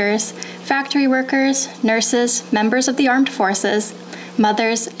 sisters, factory workers, nurses, members of the armed forces,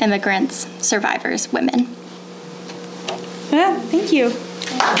 mothers, immigrants, survivors, women. Yeah, thank you.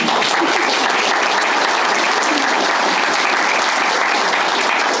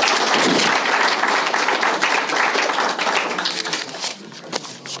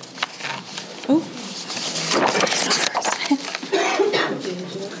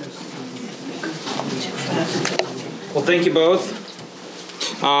 Well, thank you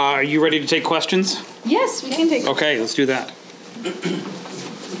both. Are you ready to take questions? Yes, we can take. Okay, let's do that.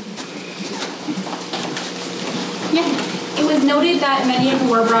 Yeah. It was noted that many of the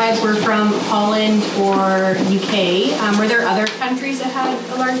war brides were from Holland or UK. Were there other countries that had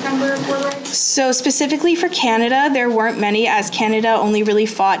a large number of war brides? So specifically for Canada, there weren't many, as Canada only really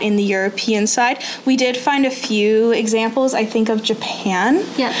fought in the European side. We did find a few examples, I think, of Japan.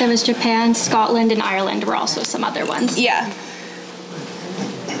 Yeah, there was Japan, Scotland, and Ireland were also some other ones. Yeah.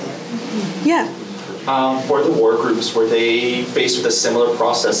 Yeah. For the war groups, were they faced with a similar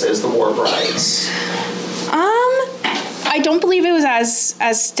process as the war brides? I don't believe it was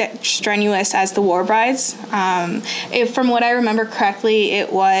as strenuous as the war brides. From what I remember correctly,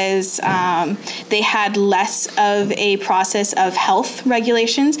 it was they had less of a process of health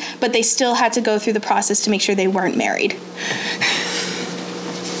regulations, but they still had to go through the process to make sure they weren't married.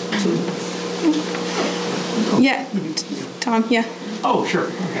 Yeah, Tom. Yeah. Oh, sure.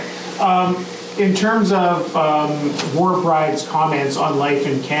 Okay. In terms of war brides' comments on life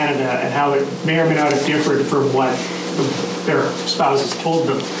in Canada and how it may or may not have differed from what their spouses told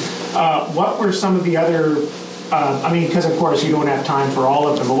them, what were some of the other, because of course you don't have time for all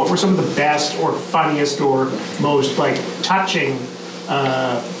of them, but what were some of the best or funniest or most touching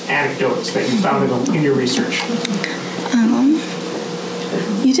anecdotes that you found in your research?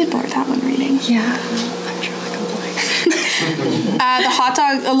 You did more of that one reading. Yeah. The hot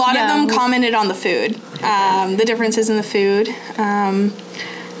dog, a lot of them commented on the food, the differences in the food.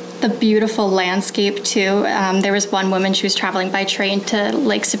 The beautiful landscape, too. There was one woman, she was traveling by train to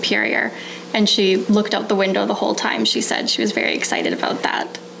Lake Superior, and she looked out the window the whole time. She said she was very excited about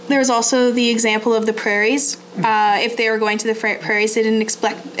that. There was also the example of the prairies. If they were going to the prairies, they didn't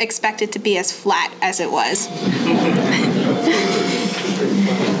expect it to be as flat as it was.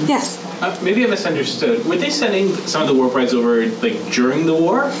 Yes? Maybe I misunderstood. Were they sending some of the war brides over during the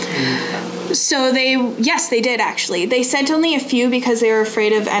war? So yes, they did actually. They sent only a few because they were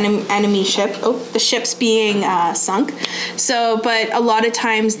afraid of enemy the ships being sunk. But a lot of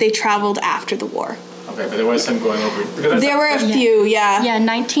times they traveled after the war. Okay, but there was some going over. There were a few, yeah. Yeah,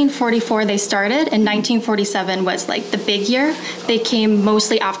 1944 they started, and 1947 was the big year. They came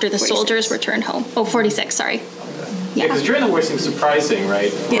mostly after the 46. Soldiers returned home. Oh, 46, sorry. Yeah, because during the war seems surprising,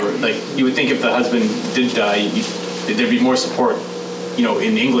 right? You would think if the husband did die, there'd be more support,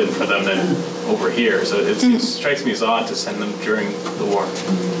 in England for them than over here. So it strikes me as odd to send them during the war.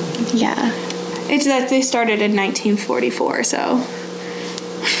 Yeah. It's that they started in 1944, so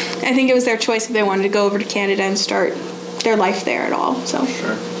I think it was their choice if they wanted to go over to Canada and start their life there at all. So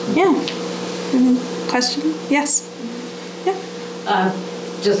sure. Yeah. Question? Yes. Yeah.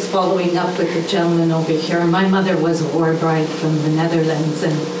 Just following up with the gentleman over here, my mother was a war bride from the Netherlands,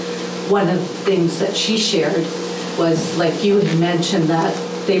 and one of the things that she shared was, like you had mentioned, that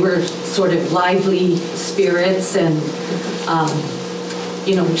they were sort of lively spirits and,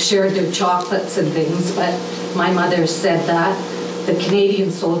 shared their chocolates and things. But my mother said that the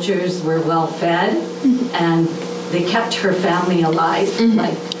Canadian soldiers were well fed and they kept her family alive.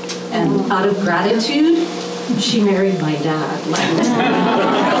 And out of gratitude, she married my dad. Like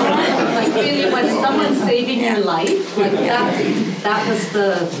really, when someone's saving your life, like that was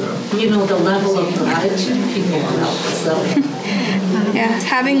the level of gratitude people felt. So. Yeah,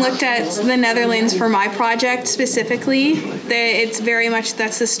 having looked at the Netherlands for my project specifically, it's very much,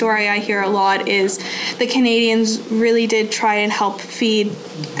 that's the story I hear a lot, is the Canadians really did try and help feed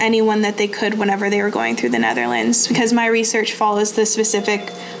anyone that they could whenever they were going through the Netherlands, because my research follows the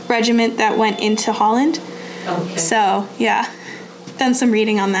specific regiment that went into Holland. Okay. So, yeah, done some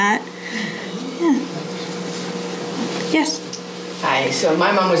reading on that. Yeah. Yes. Hi, so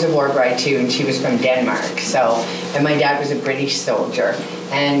my mom was a war bride too, and she was from Denmark. And my dad was a British soldier.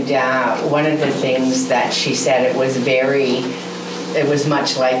 And one of the things that she said, it was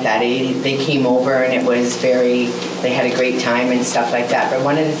much like that. They came over and they had a great time and stuff like that. But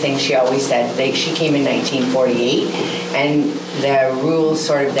one of the things she always said, she came in 1948, and the rule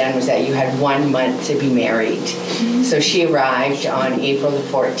sort of then was that you had 1 month to be married. So she arrived on April the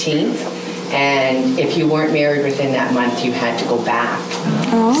 14th. And if you weren't married within that month, you had to go back.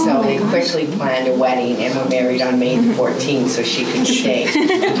 Oh, so they quickly planned a wedding and were married on May the 14th so she could stay.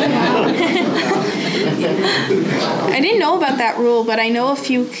 I didn't know about that rule, but I know a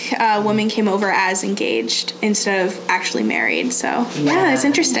few women came over as engaged instead of actually married. So, yeah, it's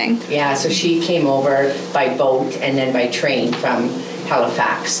interesting. Yeah, so she came over by boat and then by train from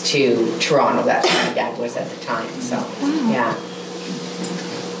Halifax to Toronto. That's where my dad was at the time. So, yeah.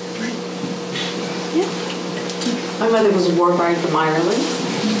 My mother was a war bride from Ireland,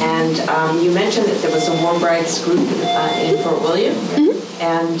 and you mentioned that there was a war brides group in Fort William,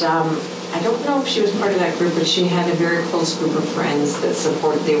 and I don't know if she was part of that group, but she had a very close group of friends that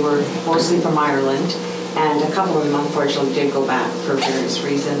they were mostly from Ireland, and a couple of them unfortunately did go back for various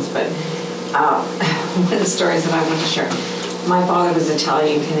reasons, but one of the stories that I want to share, my father was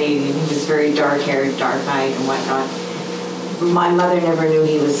Italian-Canadian. He was very dark-haired, dark-eyed and whatnot. My mother never knew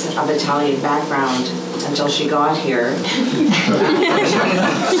he was of Italian background until she got here.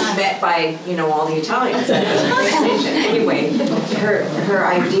 Met by, all the Italians at the station. Anyway, her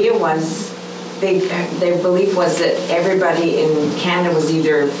idea was, their belief was that everybody in Canada was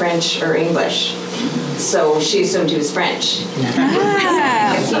either French or English. So she assumed he was French.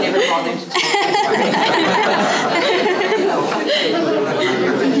 Because he never bothered to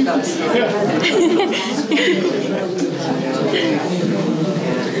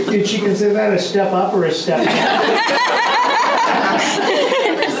Did she consider that a step up or a step down?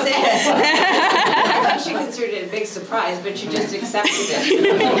 She considered it a big surprise, but she just accepted it.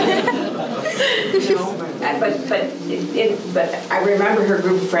 But I remember her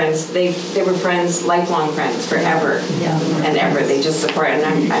group of friends. They were friends, lifelong friends, forever and ever. They just supported,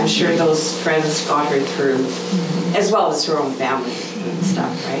 and I'm sure those friends got her through, as well as her own family and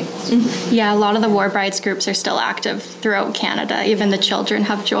stuff, right? Yeah, a lot of the war brides groups are still active throughout Canada. Even the children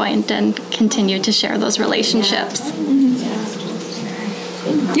have joined and continue to share those relationships.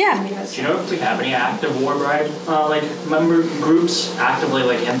 Yeah. Do you know if we have any active war bride member groups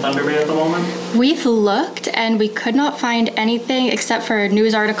actively in Thunder Bay at the moment? We've looked and we could not find anything except for a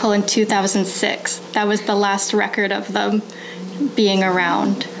news article in 2006. That was the last record of them being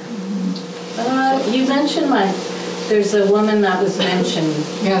around. You mentioned there's a woman that was mentioned,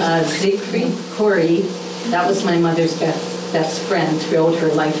 Siegfried Corey. That was my mother's best friend throughout her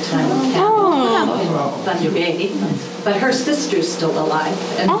lifetime in Thunder Bay. But her sister's still alive,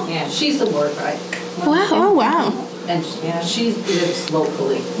 and she's a war bride. Wow! Oh, wow! And she lives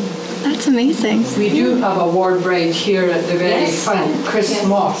locally. That's amazing. We do have a war bride here at the very front, Chris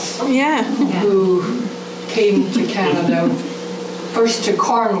Moss. Yeah. Who came to Canada, first to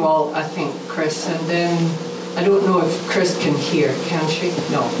Cornwall, I think, Chris, and then I don't know if Chris can hear, can she?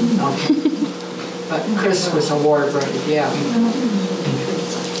 No. Okay. But Chris was a war bride, yeah.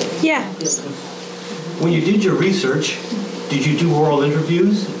 Yeah. When you did your research, did you do oral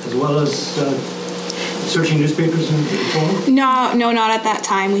interviews as well as searching newspapers and so on? No, not at that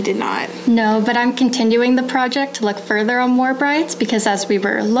time. We did not. No, but I'm continuing the project to look further on war brides because as we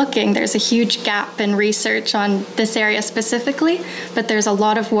were looking, there's a huge gap in research on this area specifically, but there's a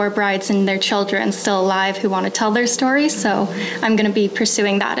lot of war brides and their children still alive who want to tell their stories, so I'm going to be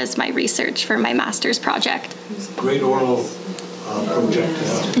pursuing that as my research for my master's project. Great oral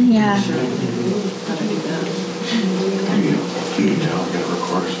project. Yeah.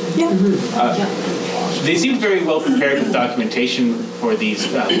 they seemed very well prepared with documentation for these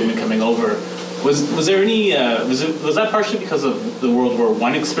women coming over. Was there any, was that partially because of the World War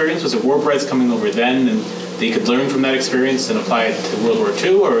I experience? Was it war brides coming over then and they could learn from that experience and apply it to World War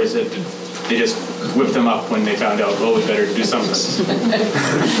II? Or is it they just whipped them up when they found out, oh, we better do something?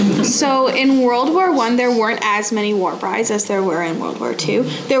 So in World War I, there weren't as many war brides as there were in World War II.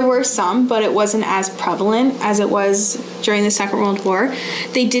 There were some, but it wasn't as prevalent as it was during the Second World War.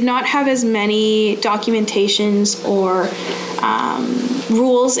 They did not have as many documentations or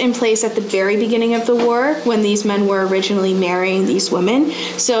rules in place at the very beginning of the war when these men were originally marrying these women.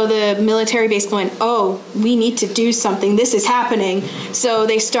 So the military basically went, oh, we need to do something. This is happening. So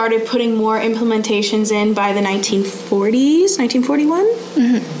they started putting more implementations in by the 1940s, 1941?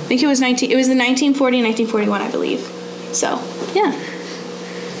 Mm-hmm. I think it was the 1940 and 1941, I believe. So, yeah.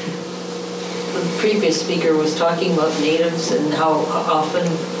 The previous speaker was talking about natives and how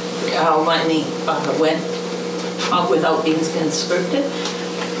many went without being conscripted.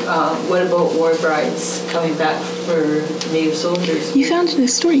 What about war brides coming back for Native soldiers? You found in a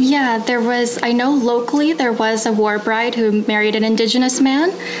story. Yeah, there was, I know locally there was a war bride who married an Indigenous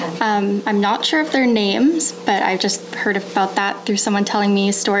man. I'm not sure of their names, but I've just heard about that through someone telling me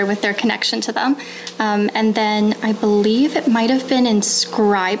a story with their connection to them. And then I believe it might have been in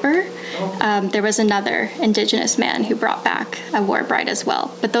Scriber. There was another Indigenous man who brought back a war bride as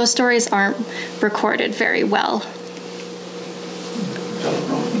well. But those stories aren't recorded very well.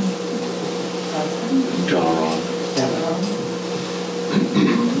 John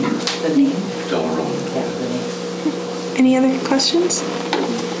The name. Any other questions?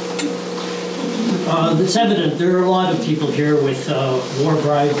 It's evident there are a lot of people here with war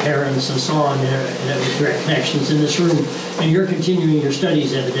bride parents and so on, and direct connections in this room, and you're continuing your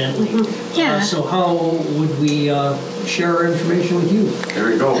studies evidently. Yeah. So how would we share our information with you? There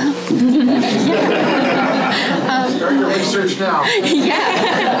we go. Start your research now.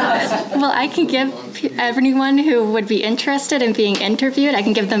 Yeah. Well, I can give everyone who would be interested in being interviewed, I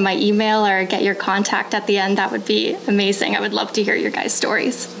can give them my email or get your contact at the end. That would be amazing. I would love to hear your guys'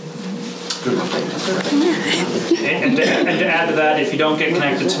 stories. And to add to that, if you don't get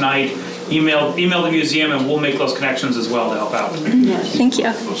connected tonight, email the museum and we'll make those connections as well to help out. Thank you.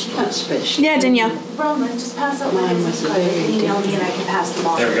 Yeah, Danielle. Roman, just pass out my business card and email me and I can pass them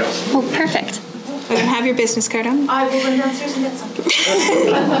on. There we go. Oh, perfect. We're going to have your business card on. I will run downstairs and get some.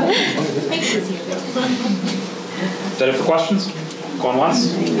 Makes it easier. Is that it for questions? Going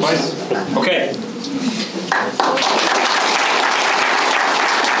once? Twice? Okay.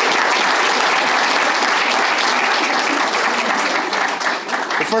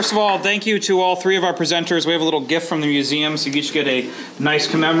 First of all, thank you to all three of our presenters. We have a little gift from the museum, so you each get a nice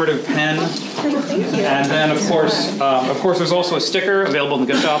commemorative pen. And then, of course, there's also a sticker available in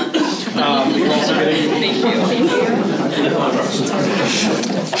the gift shop. You can also get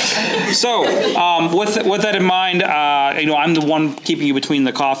it. So, with that in mind, I'm the one keeping you between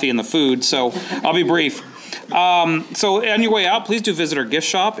the coffee and the food, so I'll be brief. So on your way out, please do visit our gift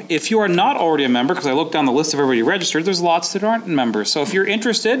shop. If you are not already a member, because I looked down the list of everybody registered, there's lots that aren't members. So if you're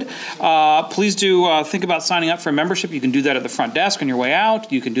interested, please do think about signing up for a membership. You can do that at the front desk on your way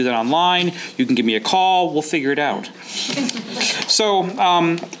out. You can do that online. You can give me a call. We'll figure it out.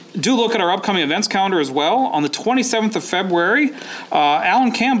 So do look at our upcoming events calendar as well. On the 27th of February,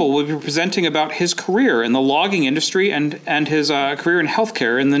 Alan Campbell will be presenting about his career in the logging industry and his career in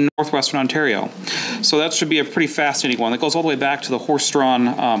healthcare in the northwestern Ontario. So that should be a pretty fascinating one. That goes all the way back to the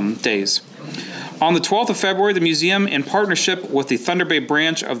horse-drawn days. On the 12th of February, the museum, in partnership with the Thunder Bay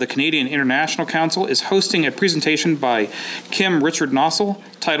branch of the Canadian International Council, is hosting a presentation by Kim Richard Nossel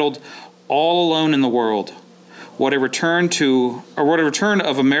titled "All Alone in the World: What a return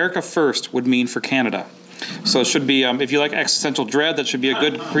of America First would mean for Canada." So it should be, if you like existential dread, that should be a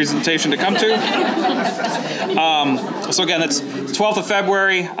good presentation to come to. So again, that's 12th of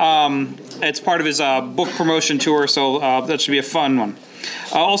February. It's part of his book promotion tour, so that should be a fun one.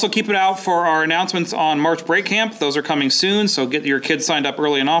 Also keep it out for our announcements on March Break Camp. Those are coming soon, so get your kids signed up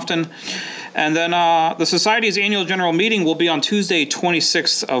early and often. And then the Society's annual general meeting will be on Tuesday,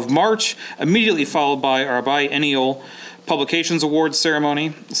 26th of March, immediately followed by our biennial Publications Awards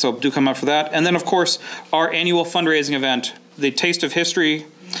ceremony, so do come out for that. And then, of course, our annual fundraising event, the Taste of History,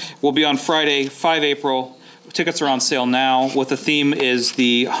 will be on Friday, 5 April. Tickets are on sale now, with the theme is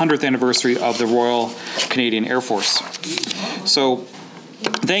the 100th anniversary of the Royal Canadian Air Force. So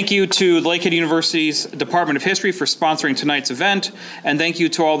thank you to Lakehead University's Department of History for sponsoring tonight's event, and thank you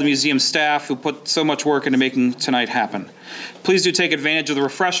to all the museum staff who put so much work into making tonight happen. Please do take advantage of the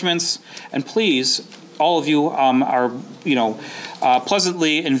refreshments, and please all of you are,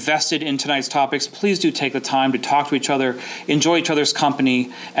 pleasantly invested in tonight's topics, please do take the time to talk to each other, enjoy each other's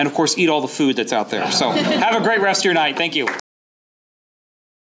company, and of course, eat all the food that's out there. So have a great rest of your night. Thank you.